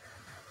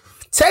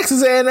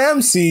 Texas A&M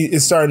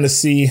is starting to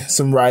see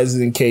some rises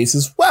in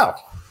cases. Well,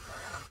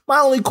 my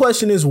only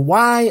question is,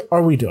 why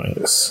are we doing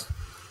this?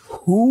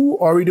 Who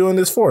are we doing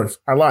this for?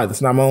 I lied.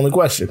 That's not my only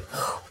question.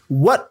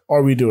 What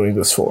are we doing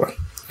this for?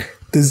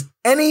 Does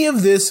any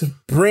of this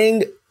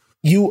bring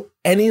you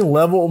any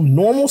level of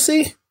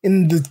normalcy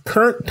in the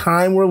current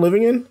time we're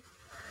living in?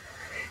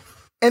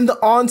 And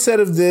at the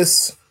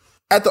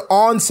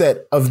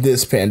onset of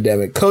this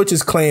pandemic,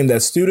 coaches claimed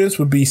that students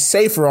would be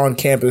safer on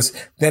campus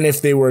than if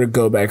they were to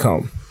go back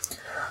home.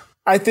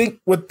 I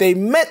think what they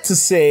meant to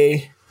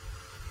say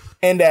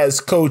And as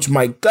Coach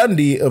Mike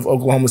Gundy of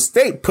Oklahoma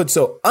State put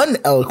so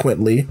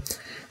uneloquently,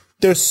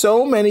 there's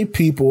so many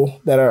people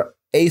that are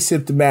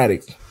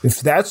asymptomatic. If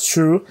that's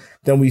true,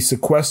 then we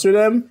sequester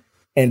them,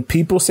 and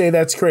people say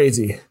that's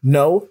crazy.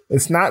 No,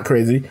 it's not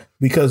crazy,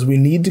 because we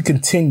need to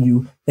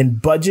continue in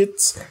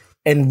budgets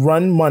and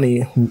run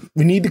money.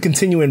 We need to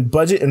continue in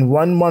budget and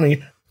run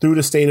money through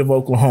the state of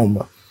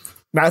Oklahoma.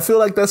 Now, I feel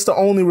like that's the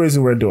only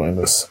reason we're doing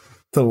this,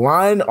 to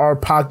line our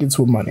pockets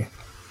with money.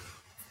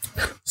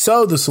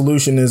 So the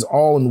solution is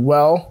all and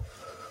well,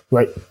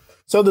 right?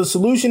 So the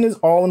solution is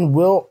all and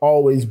will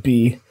always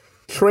be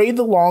trade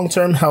the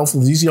long-term health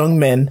of these young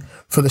men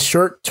for the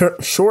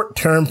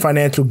short-term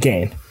financial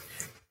gain.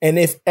 And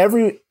it's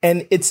everyone,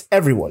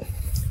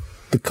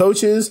 the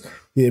coaches,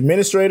 the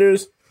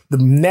administrators, the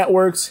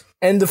networks,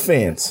 and the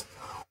fans.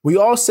 We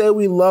all say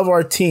we love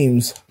our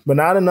teams, but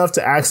not enough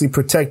to actually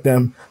protect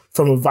them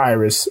from a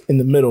virus in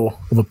the middle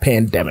of a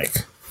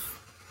pandemic.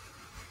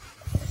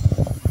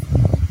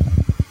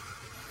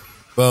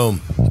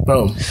 Boom.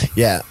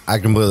 Yeah, I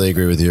completely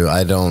agree with you.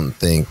 I don't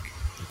think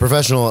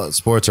professional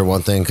sports are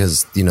one thing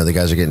because, the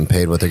guys are getting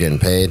paid what they're getting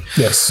paid.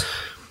 Yes.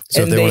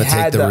 So and if they want to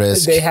take the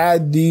risk.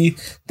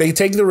 They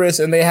take the risk,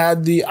 and they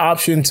had the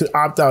option to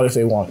opt out if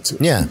they wanted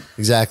to. Yeah,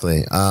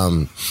 exactly.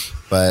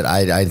 But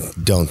I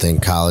don't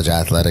think college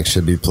athletics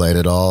should be played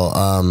at all.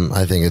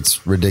 I think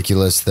it's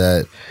ridiculous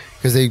that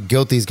because they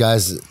guilt these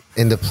guys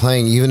into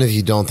playing, even if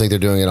you don't think they're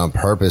doing it on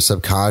purpose,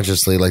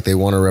 subconsciously, like they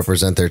want to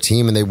represent their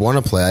team and they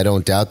want to play. I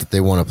don't doubt that they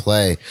want to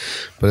play,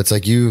 but it's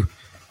like you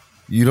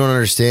don't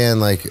understand.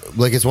 Like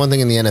it's one thing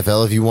in the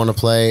NFL if you want to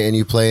play and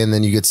you play and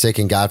then you get sick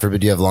and God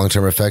forbid you have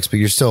long-term effects, but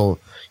you're still,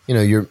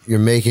 you're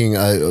making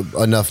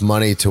enough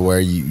money to where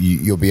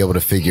you'll be able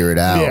to figure it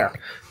out. Yeah.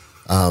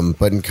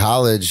 But in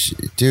college,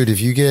 dude, if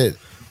you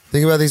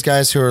think about these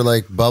guys who are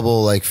like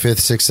bubble, like 5th,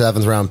 6th,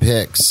 7th round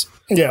picks.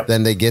 Yeah.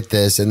 Then they get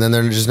this, and then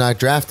they're just not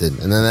drafted,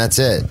 and then that's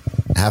it.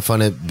 Have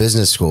fun at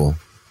business school.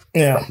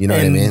 Yeah. You know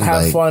what I mean?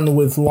 Have fun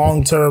with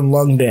long-term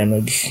lung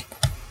damage.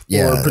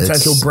 Yeah. Or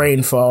potential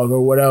brain fog or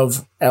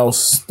whatever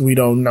else we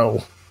don't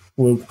know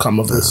will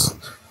come of this.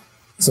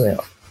 So, yeah.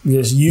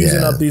 You're just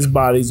using up these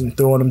bodies and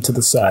throwing them to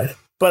the side.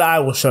 But I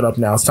will shut up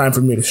now. It's time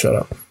for me to shut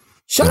up.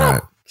 Shut up.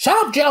 Right.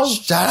 Shut up, Joe.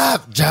 Shut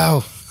up,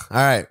 Joe. All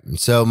right.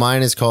 So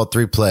mine is called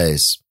 3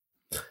 Plays.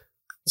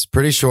 It's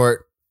pretty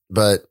short,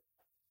 but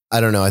I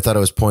don't know. I thought it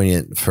was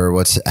poignant for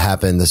what's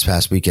happened this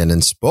past weekend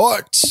in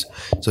sports.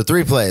 So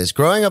 3 plays.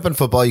 Growing up in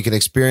football, you can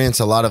experience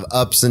a lot of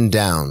ups and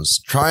downs,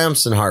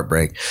 triumphs and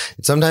heartbreak.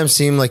 It sometimes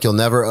seems like you'll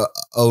never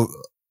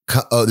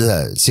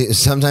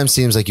sometimes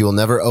seems like you will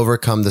never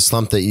overcome the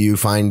slump that you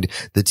find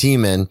the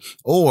team in,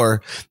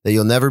 or that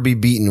you'll never be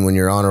beaten when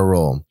you're on a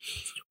roll.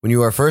 When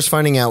you are first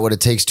finding out what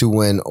it takes to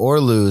win or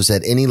lose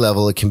at any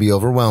level, it can be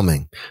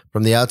overwhelming.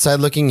 From the outside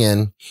looking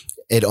in,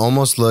 it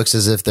almost looks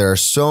as if there are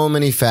so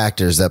many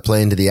factors that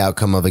play into the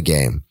outcome of a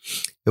game.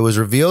 It was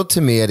revealed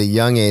to me at a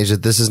young age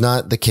that this is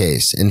not the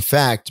case. In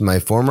fact, my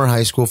former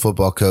high school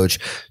football coach,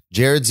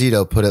 Jared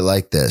Zito, put it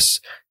like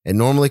this. It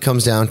normally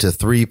comes down to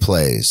 3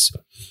 plays.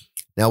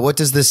 Now, what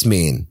does this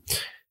mean?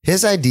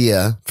 His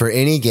idea for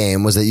any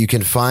game was that you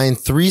can find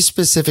 3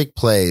 specific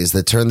plays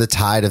that turn the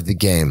tide of the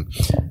game.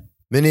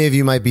 Many of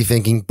you might be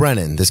thinking,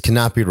 Brennan, this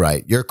cannot be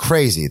right. You're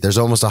crazy. There's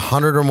almost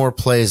 100 or more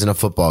plays in a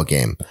football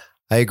game.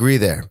 I agree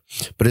there.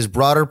 But his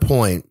broader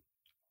point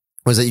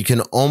was that you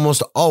can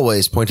almost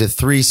always point to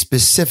 3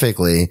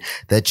 specifically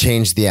that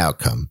change the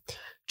outcome.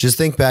 Just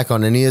think back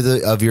on any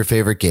of your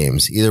favorite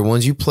games, either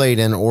ones you played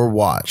in or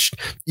watched.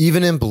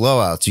 Even in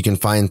blowouts, you can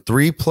find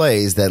 3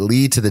 plays that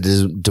lead to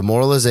the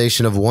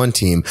demoralization of one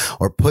team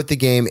or put the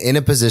game in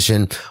a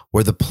position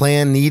where the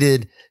plan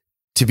needed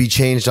to be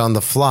changed on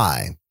the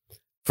fly.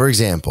 For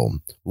example,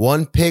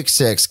 1 pick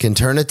six can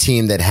turn a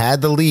team that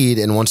had the lead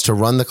and wants to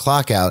run the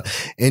clock out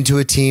into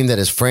a team that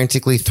is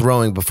frantically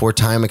throwing before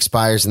time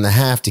expires in the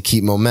half to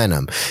keep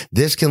momentum.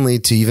 This can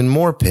lead to even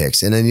more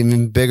picks and an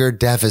even bigger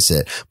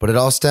deficit, but it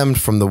all stemmed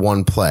from the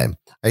 1 play.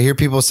 I hear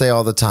people say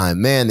all the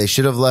time, man, they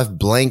should have left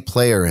blank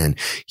player in.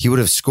 He would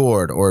have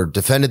scored or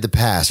defended the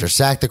pass or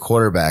sacked the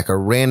quarterback or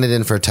ran it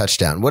in for a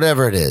touchdown,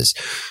 whatever it is.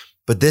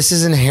 But this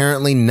is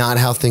inherently not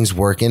how things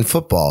work in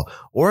football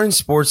or in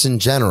sports in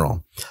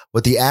general.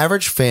 What the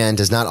average fan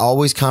does not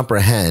always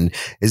comprehend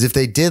is if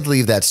they did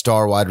leave that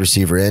star wide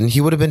receiver in,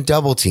 he would have been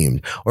double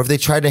teamed. Or if they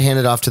tried to hand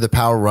it off to the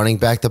power running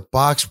back, the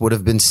box would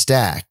have been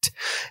stacked.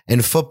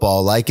 In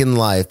football, like in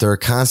life, there are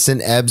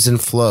constant ebbs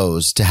and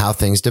flows to how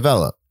things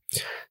develop.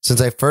 Since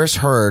I first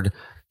heard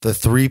the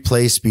 3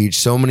 play speech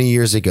so many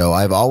years ago,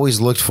 I've always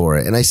looked for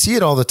it, and I see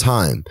it all the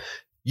time.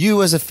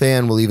 You as a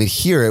fan will even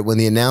hear it when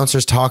the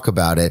announcers talk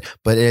about it,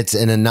 but it's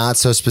in a not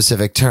so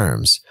specific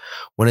terms.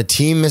 When a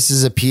team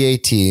misses a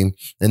PAT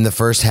in the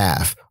first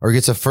half or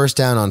gets a first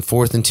down on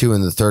 4th and 2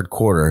 in the third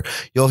quarter,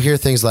 you'll hear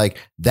things like,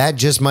 that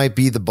just might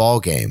be the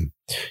ball game.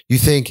 You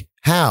think,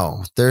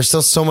 how? There's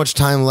still so much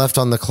time left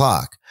on the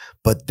clock.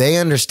 But they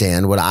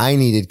understand what I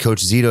needed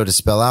Coach Zito to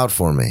spell out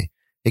for me.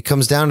 It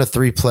comes down to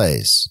 3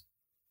 plays.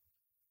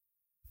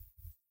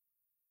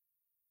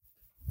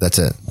 That's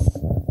it.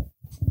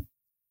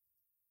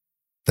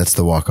 That's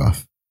the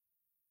walk-off.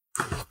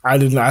 I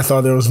didn't. I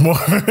thought there was more.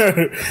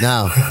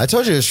 No, I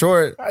told you it was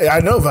short. I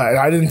know, but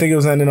I didn't think it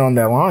was ending on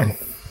that line.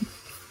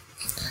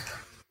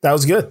 That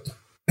was good.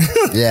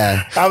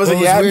 Yeah. I was Well,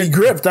 like, it you had weird. me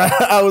gripped.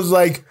 I was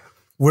like,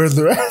 where's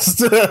the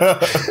rest?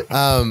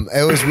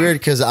 It was weird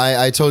because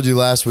I told you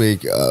last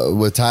week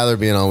with Tyler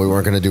being on, we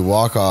weren't going to do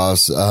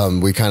walk-offs.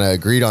 We kind of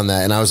agreed on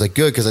that. And I was like,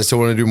 good, because I still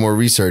want to do more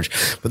research.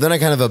 But then I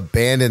kind of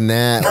abandoned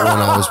that when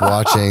I was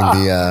watching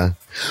the...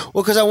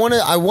 well, because I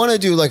want to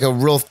do like a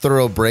real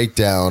thorough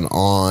breakdown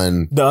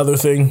on... The other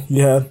thing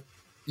you had?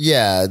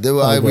 Yeah,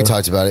 we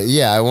talked about it.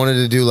 Yeah, I wanted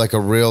to do like a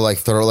real like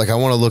thorough, like I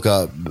want to look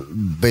up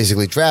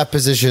basically draft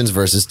positions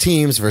versus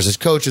teams versus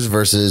coaches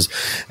versus,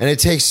 and it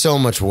takes so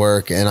much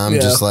work. And I'm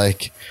just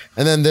like,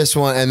 and then this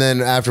one, and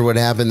then after what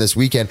happened this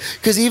weekend,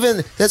 because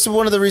even that's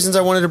one of the reasons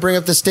I wanted to bring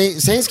up the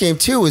Saints game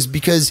too, is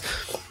because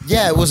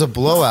it was a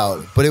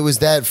blowout, but it was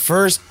that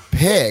first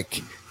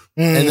pick.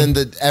 And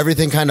then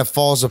everything kind of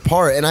falls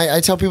apart. And I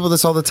tell people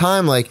this all the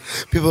time. Like,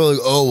 people are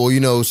like, oh,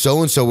 well,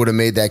 so-and-so would have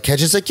made that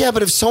catch. It's like, yeah,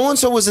 but if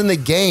so-and-so was in the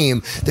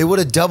game, they would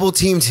have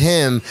double-teamed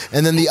him,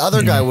 and then the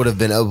other guy would have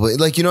been able,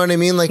 like, you know what I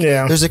mean? Like,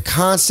 there's a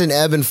constant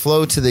ebb and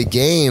flow to the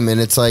game,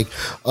 and it's like,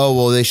 oh,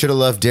 well, they should have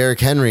left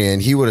Derrick Henry,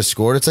 and he would have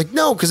scored. It's like,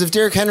 no, because if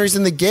Derrick Henry's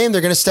in the game, they're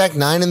going to stack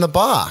 9 in the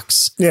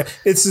box. Yeah,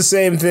 it's the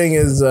same thing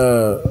as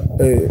the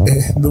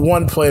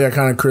one play that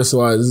kind of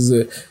crystallizes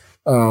it.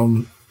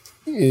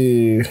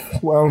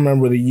 Well, I don't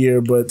remember the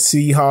year, but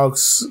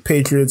Seahawks,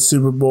 Patriots,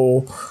 Super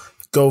Bowl,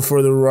 go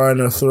for the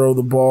run or throw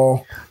the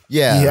ball.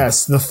 Yeah.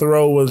 Yes, the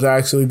throw was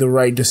actually the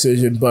right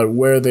decision, but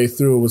where they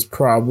threw it was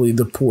probably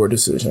the poor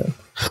decision.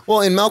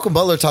 Well, and Malcolm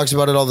Butler talks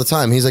about it all the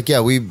time. He's like,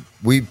 yeah,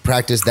 we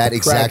practiced that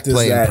exact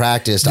play in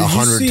practice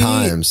 100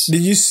 times.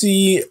 Did you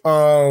see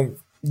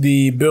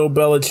the Bill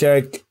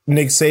Belichick,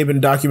 Nick Saban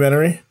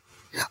documentary?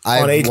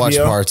 I watched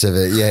parts of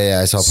it.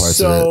 Yeah, I saw parts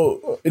of it.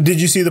 So, did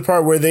you see the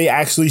part where they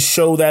actually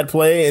show that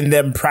play and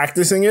them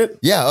practicing it?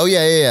 Yeah. Oh,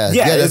 yeah.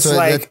 Yeah, that's it's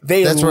like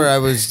that's where I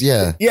was.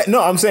 Yeah. Yeah.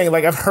 No, I'm saying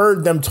like I've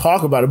heard them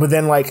talk about it, but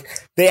then like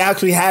they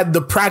actually had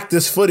the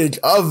practice footage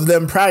of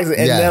them practicing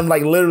and them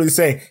like literally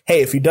saying,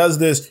 "Hey, if he does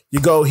this, you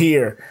go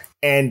here."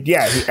 And he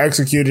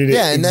executed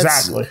it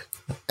exactly.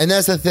 And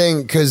that's the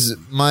thing, because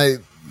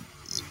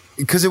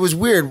it was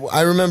weird.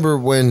 I remember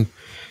when.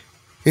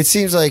 It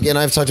seems like, and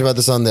I've talked about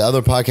this on the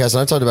other podcast,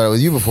 and I've talked about it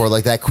with you before,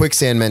 like that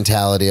quicksand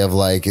mentality of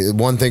like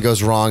one thing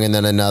goes wrong and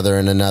then another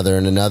and another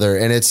and another.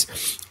 And it's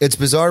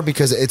bizarre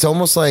because it's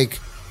almost like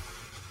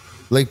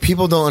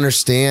people don't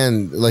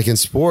understand, like in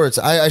sports,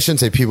 I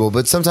shouldn't say people,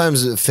 but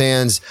sometimes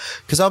fans,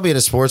 because I'll be at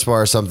a sports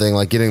bar or something,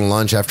 like getting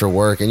lunch after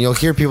work, and you'll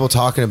hear people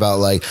talking about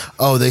like,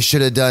 oh, they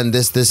should have done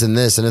this, this, and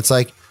this. And it's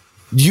like,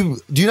 do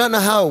you not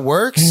know how it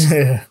works?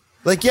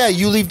 Like, yeah,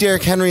 you leave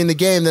Derrick Henry in the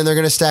game, then they're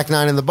going to stack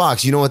 9 in the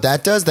box. You know what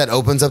that does? That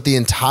opens up the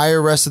entire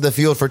rest of the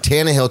field for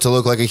Tannehill to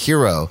look like a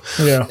hero.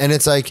 Yeah. And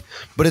it's like,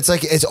 but it's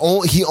like,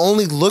 he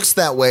only looks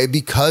that way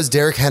because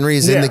Derrick Henry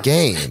is in the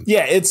game.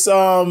 Yeah, it's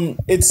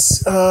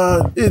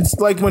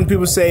like when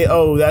people say,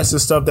 oh, that's the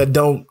stuff that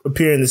don't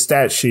appear in the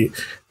stat sheet.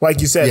 Like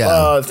you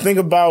said, think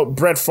about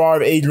Brett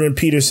Favre, Adrian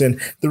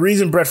Peterson. The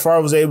reason Brett Favre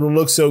was able to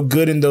look so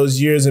good in those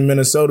years in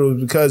Minnesota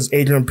was because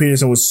Adrian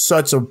Peterson was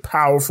such a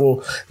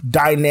powerful,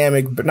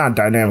 dynamic, but not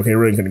dynamic, he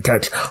really couldn't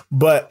catch,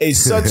 but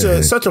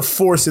such a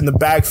force in the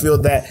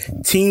backfield that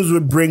teams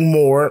would bring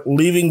more,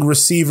 leaving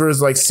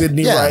receivers like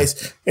Sidney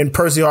Rice and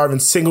Percy Harvin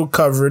single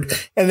covered.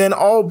 And then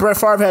all Brett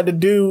Favre had to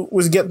do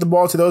was get the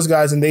ball to those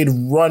guys and they'd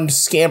run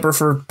scamper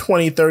for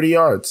 20, 30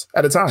 yards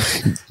at a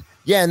time.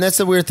 Yeah, and that's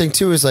the weird thing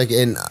too, is like,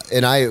 and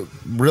I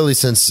really,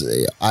 since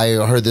I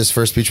heard this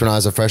first speech when I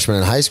was a freshman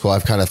in high school,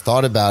 I've kind of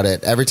thought about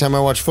it. Every time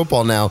I watch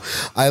football now,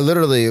 I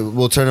literally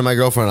will turn to my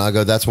girlfriend and I'll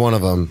go, "That's one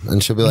of them,"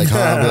 and she'll be like, "Huh?"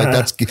 I'll be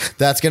like,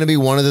 "That's going to be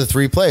one of the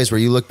 3 plays where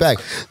you look back."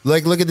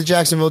 Like, look at the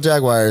Jacksonville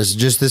Jaguars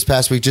just this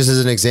past week, just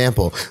as an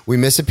example. We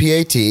miss a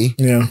PAT.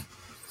 Yeah.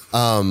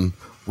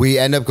 We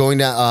end up going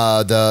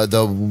down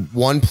the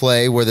one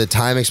play where the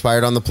time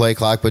expired on the play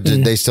clock, but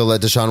they still let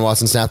Deshaun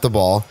Watson snap the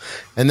ball.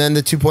 And then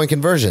the 2-point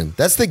conversion.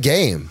 That's the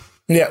game.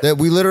 Yeah. That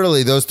we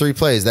literally, those 3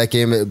 plays, that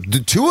game,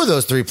 2 of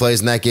those 3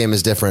 plays in that game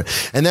is different.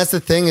 And that's the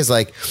thing is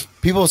like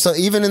people,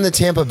 even in the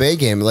Tampa Bay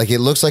game, like it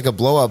looks like a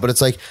blowout, but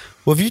it's like,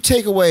 well, if you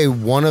take away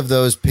one of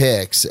those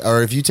picks,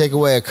 or if you take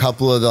away a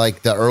couple of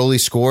like the early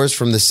scores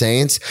from the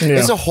Saints,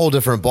 it's a whole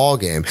different ball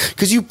game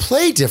because you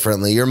play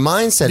differently. Your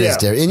mindset is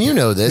different, and you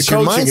know this.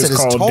 Your mindset is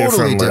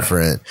totally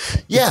different.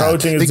 Yeah, the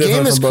coaching is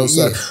different from both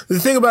sides. The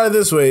thing about it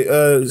this way,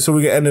 so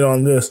we can end it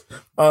on this.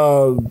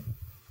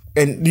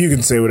 And you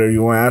can say whatever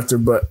you want after,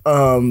 but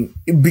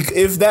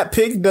if that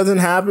pick doesn't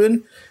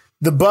happen,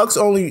 the Bucks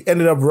only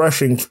ended up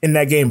rushing in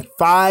that game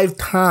 5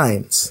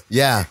 times.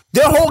 Yeah.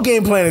 Their whole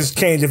game plan is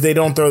changed if they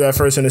don't throw that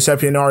first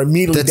interception and are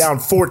immediately down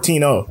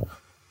 14-0.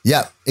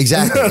 Yeah,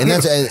 exactly.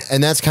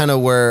 And that's kind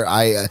of where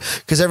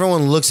because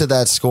everyone looks at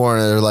that score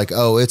and they're like,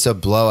 oh, it's a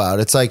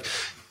blowout. It's like,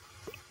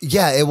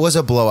 Yeah, it was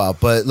a blowout,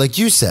 but like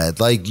you said,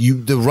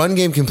 the run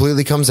game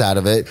completely comes out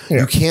of it.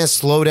 Yeah. You can't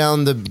slow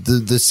down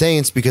the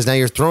Saints because now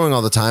you're throwing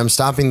all the time,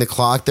 stopping the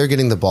clock. They're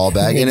getting the ball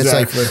back, and it's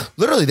like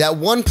literally that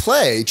one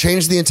play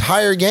changed the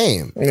entire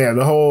game. Yeah,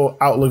 the whole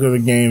outlook of the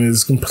game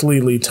is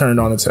completely turned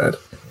on its head.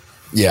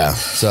 Yeah,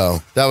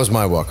 so that was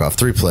my walk-off.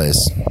 3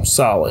 plays.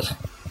 Solid.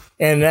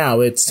 And now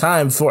it's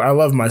time for, I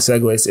love my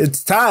segues,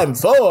 it's time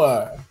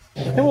for...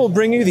 And we'll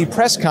bring you the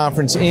press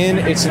conference in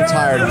its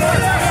entirety.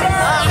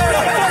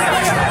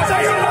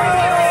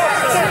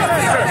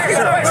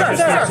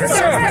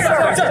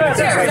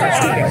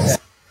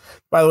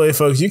 By the way,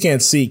 folks, you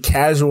can't see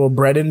casual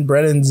Brennan.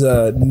 Brennan's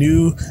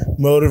new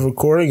mode of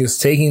recording is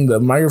taking the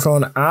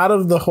microphone out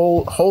of the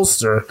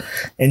holster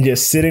and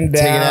just sitting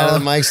down. Taking it out of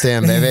the mic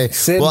stand, baby.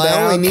 Sitting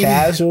down,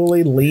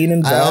 casually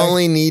leaning back. I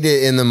only need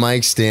it in the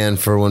mic stand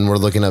for when we're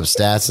looking up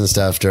stats and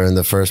stuff during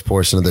the first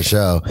portion of the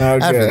show. Okay.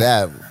 After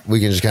that, we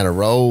can just kind of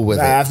roll with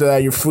it. After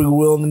that, you're free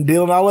willing and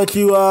dealing. I'll let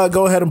you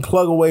go ahead and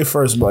plug away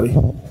first, buddy.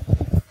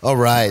 All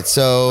right.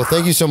 So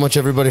thank you so much,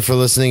 everybody, for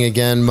listening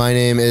again. My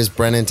name is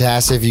Brennan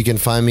Tassif. You can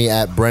find me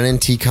at Brennan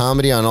T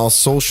Comedy on all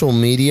social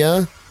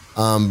media.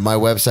 My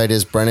website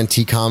is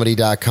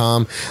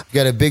brennantcomedy.com. We've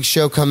got a big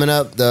show coming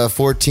up the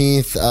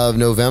 14th of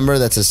November.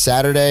 That's a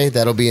Saturday.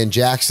 That'll be in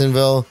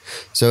Jacksonville.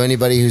 So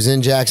anybody who's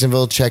in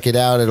Jacksonville, check it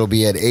out. It'll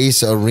be at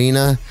Ace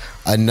Arena.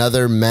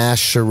 Another mass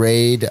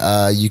charade.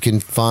 You can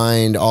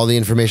find all the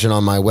information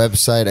on my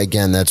website.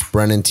 Again, that's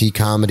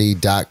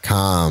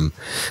brennantcomedy.com.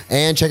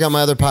 And check out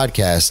my other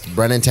podcast,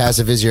 Brennan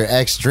Tassif is Your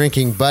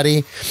Ex-Drinking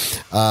Buddy.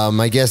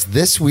 My guest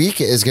this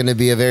week is going to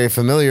be a very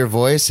familiar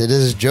voice. It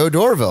is Joe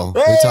Dorville.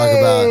 We talk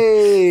about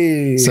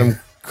some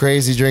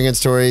crazy drinking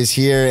stories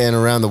here and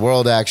around the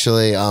world,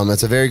 actually.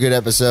 It's a very good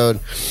episode.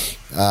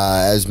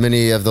 As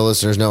many of the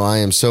listeners know, I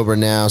am sober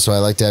now, so I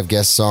like to have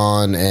guests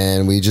on,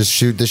 and we just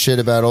shoot the shit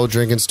about old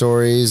drinking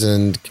stories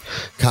and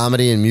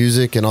comedy and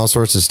music and all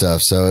sorts of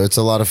stuff. So it's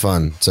a lot of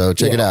fun. So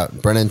check it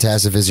out. Brennan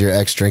Tassif is Your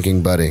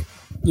Ex-Drinking Buddy.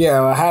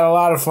 Yeah, I had a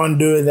lot of fun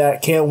doing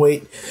that. Can't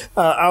wait.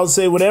 I would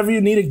say whenever you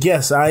need a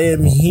guest, I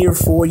am here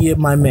for you,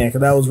 my man.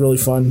 That was really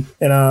fun,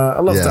 and I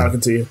love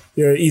talking to you.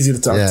 You're easy to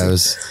talk to. It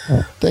was.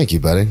 Thank you,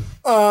 buddy.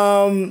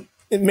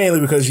 Mainly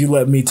because you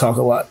let me talk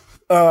a lot.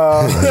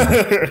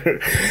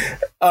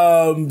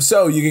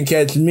 So you can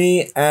catch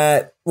me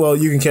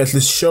you can catch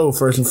this show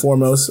first and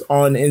foremost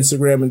on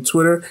Instagram and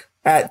Twitter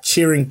at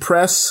Cheering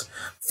Press.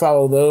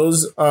 Follow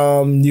those.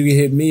 You can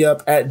hit me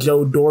up at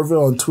Joe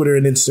Dorville on Twitter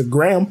and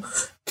Instagram.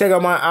 Check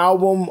out my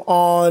album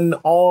on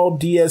all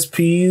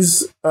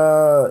DSPs,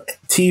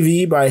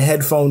 TV by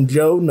Headphone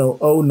Joe. No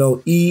O,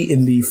 no E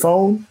in the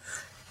phone.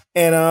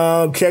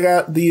 And check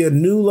out the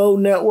New Low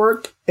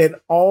Network and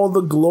all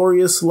the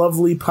glorious,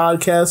 lovely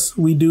podcasts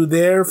we do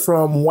there,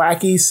 from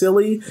Wacky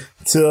Silly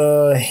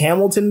to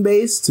Hamilton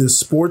Based to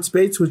Sports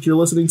Based, which you're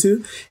listening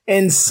to,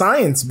 and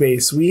Science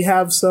Based. We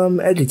have some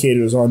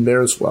educators on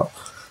there as well.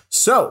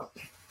 So,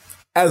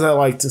 as I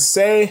like to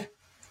say,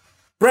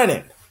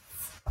 Brennan,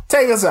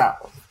 take us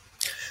out.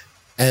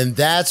 And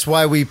that's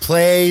why we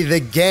play the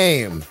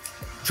game.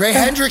 Trey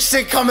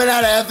Hendrickson coming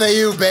out of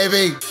FAU,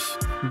 baby.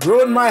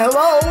 Ruined my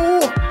hello.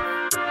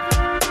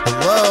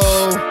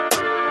 Hello.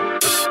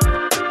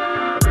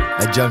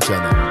 I jumped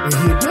on that.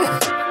 You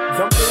did.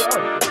 Jumped it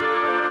out.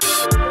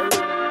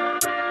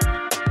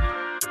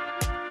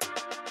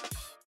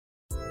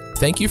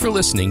 Thank you for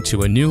listening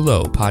to a New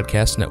Low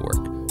Podcast Network.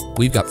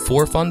 We've got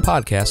 4 fun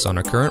podcasts on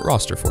our current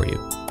roster for you.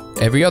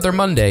 Every other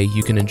Monday,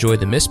 you can enjoy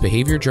the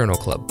Misbehavior Journal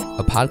Club,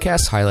 a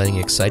podcast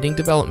highlighting exciting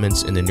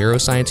developments in the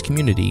neuroscience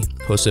community,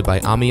 hosted by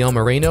Amiel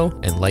Moreno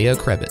and Leia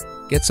Krebit.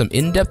 Get some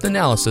in-depth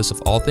analysis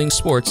of all things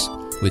sports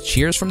with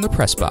Cheers from the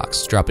Press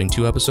Box, dropping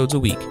 2 episodes a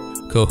week,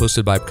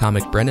 co-hosted by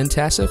comic Brennan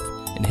Tassif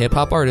and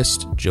hip-hop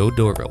artist Joe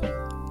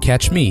Dorville.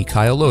 Catch me,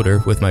 Kyle Loader,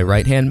 with my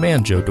right-hand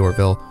man, Joe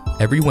Dorville,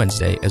 every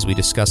Wednesday as we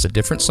discuss a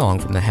different song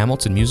from the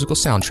Hamilton musical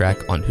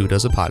soundtrack on Who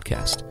Does a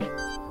Podcast.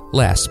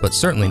 Last, but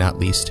certainly not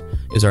least,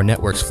 is our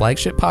network's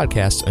flagship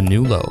podcast, A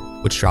New Low,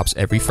 which drops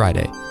every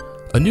Friday.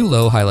 A New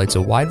Low highlights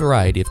a wide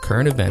variety of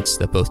current events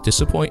that both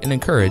disappoint and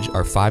encourage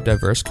our 5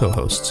 diverse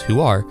co-hosts,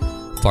 who are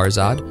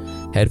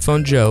Farzad,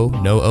 Headphone Joe,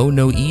 No O,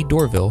 No E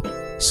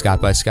Dorville,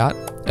 Scott by Scott,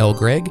 L.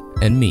 Greg,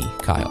 and me,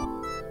 Kyle.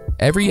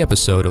 Every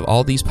episode of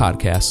all these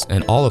podcasts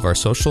and all of our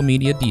social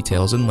media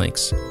details and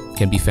links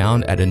can be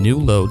found at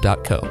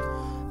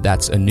anewlow.co.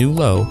 That's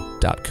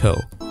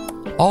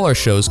anewlow.co. All our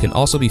shows can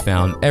also be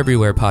found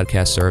everywhere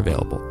podcasts are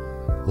available.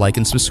 Like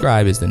and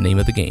subscribe is the name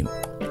of the game.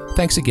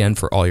 Thanks again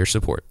for all your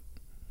support.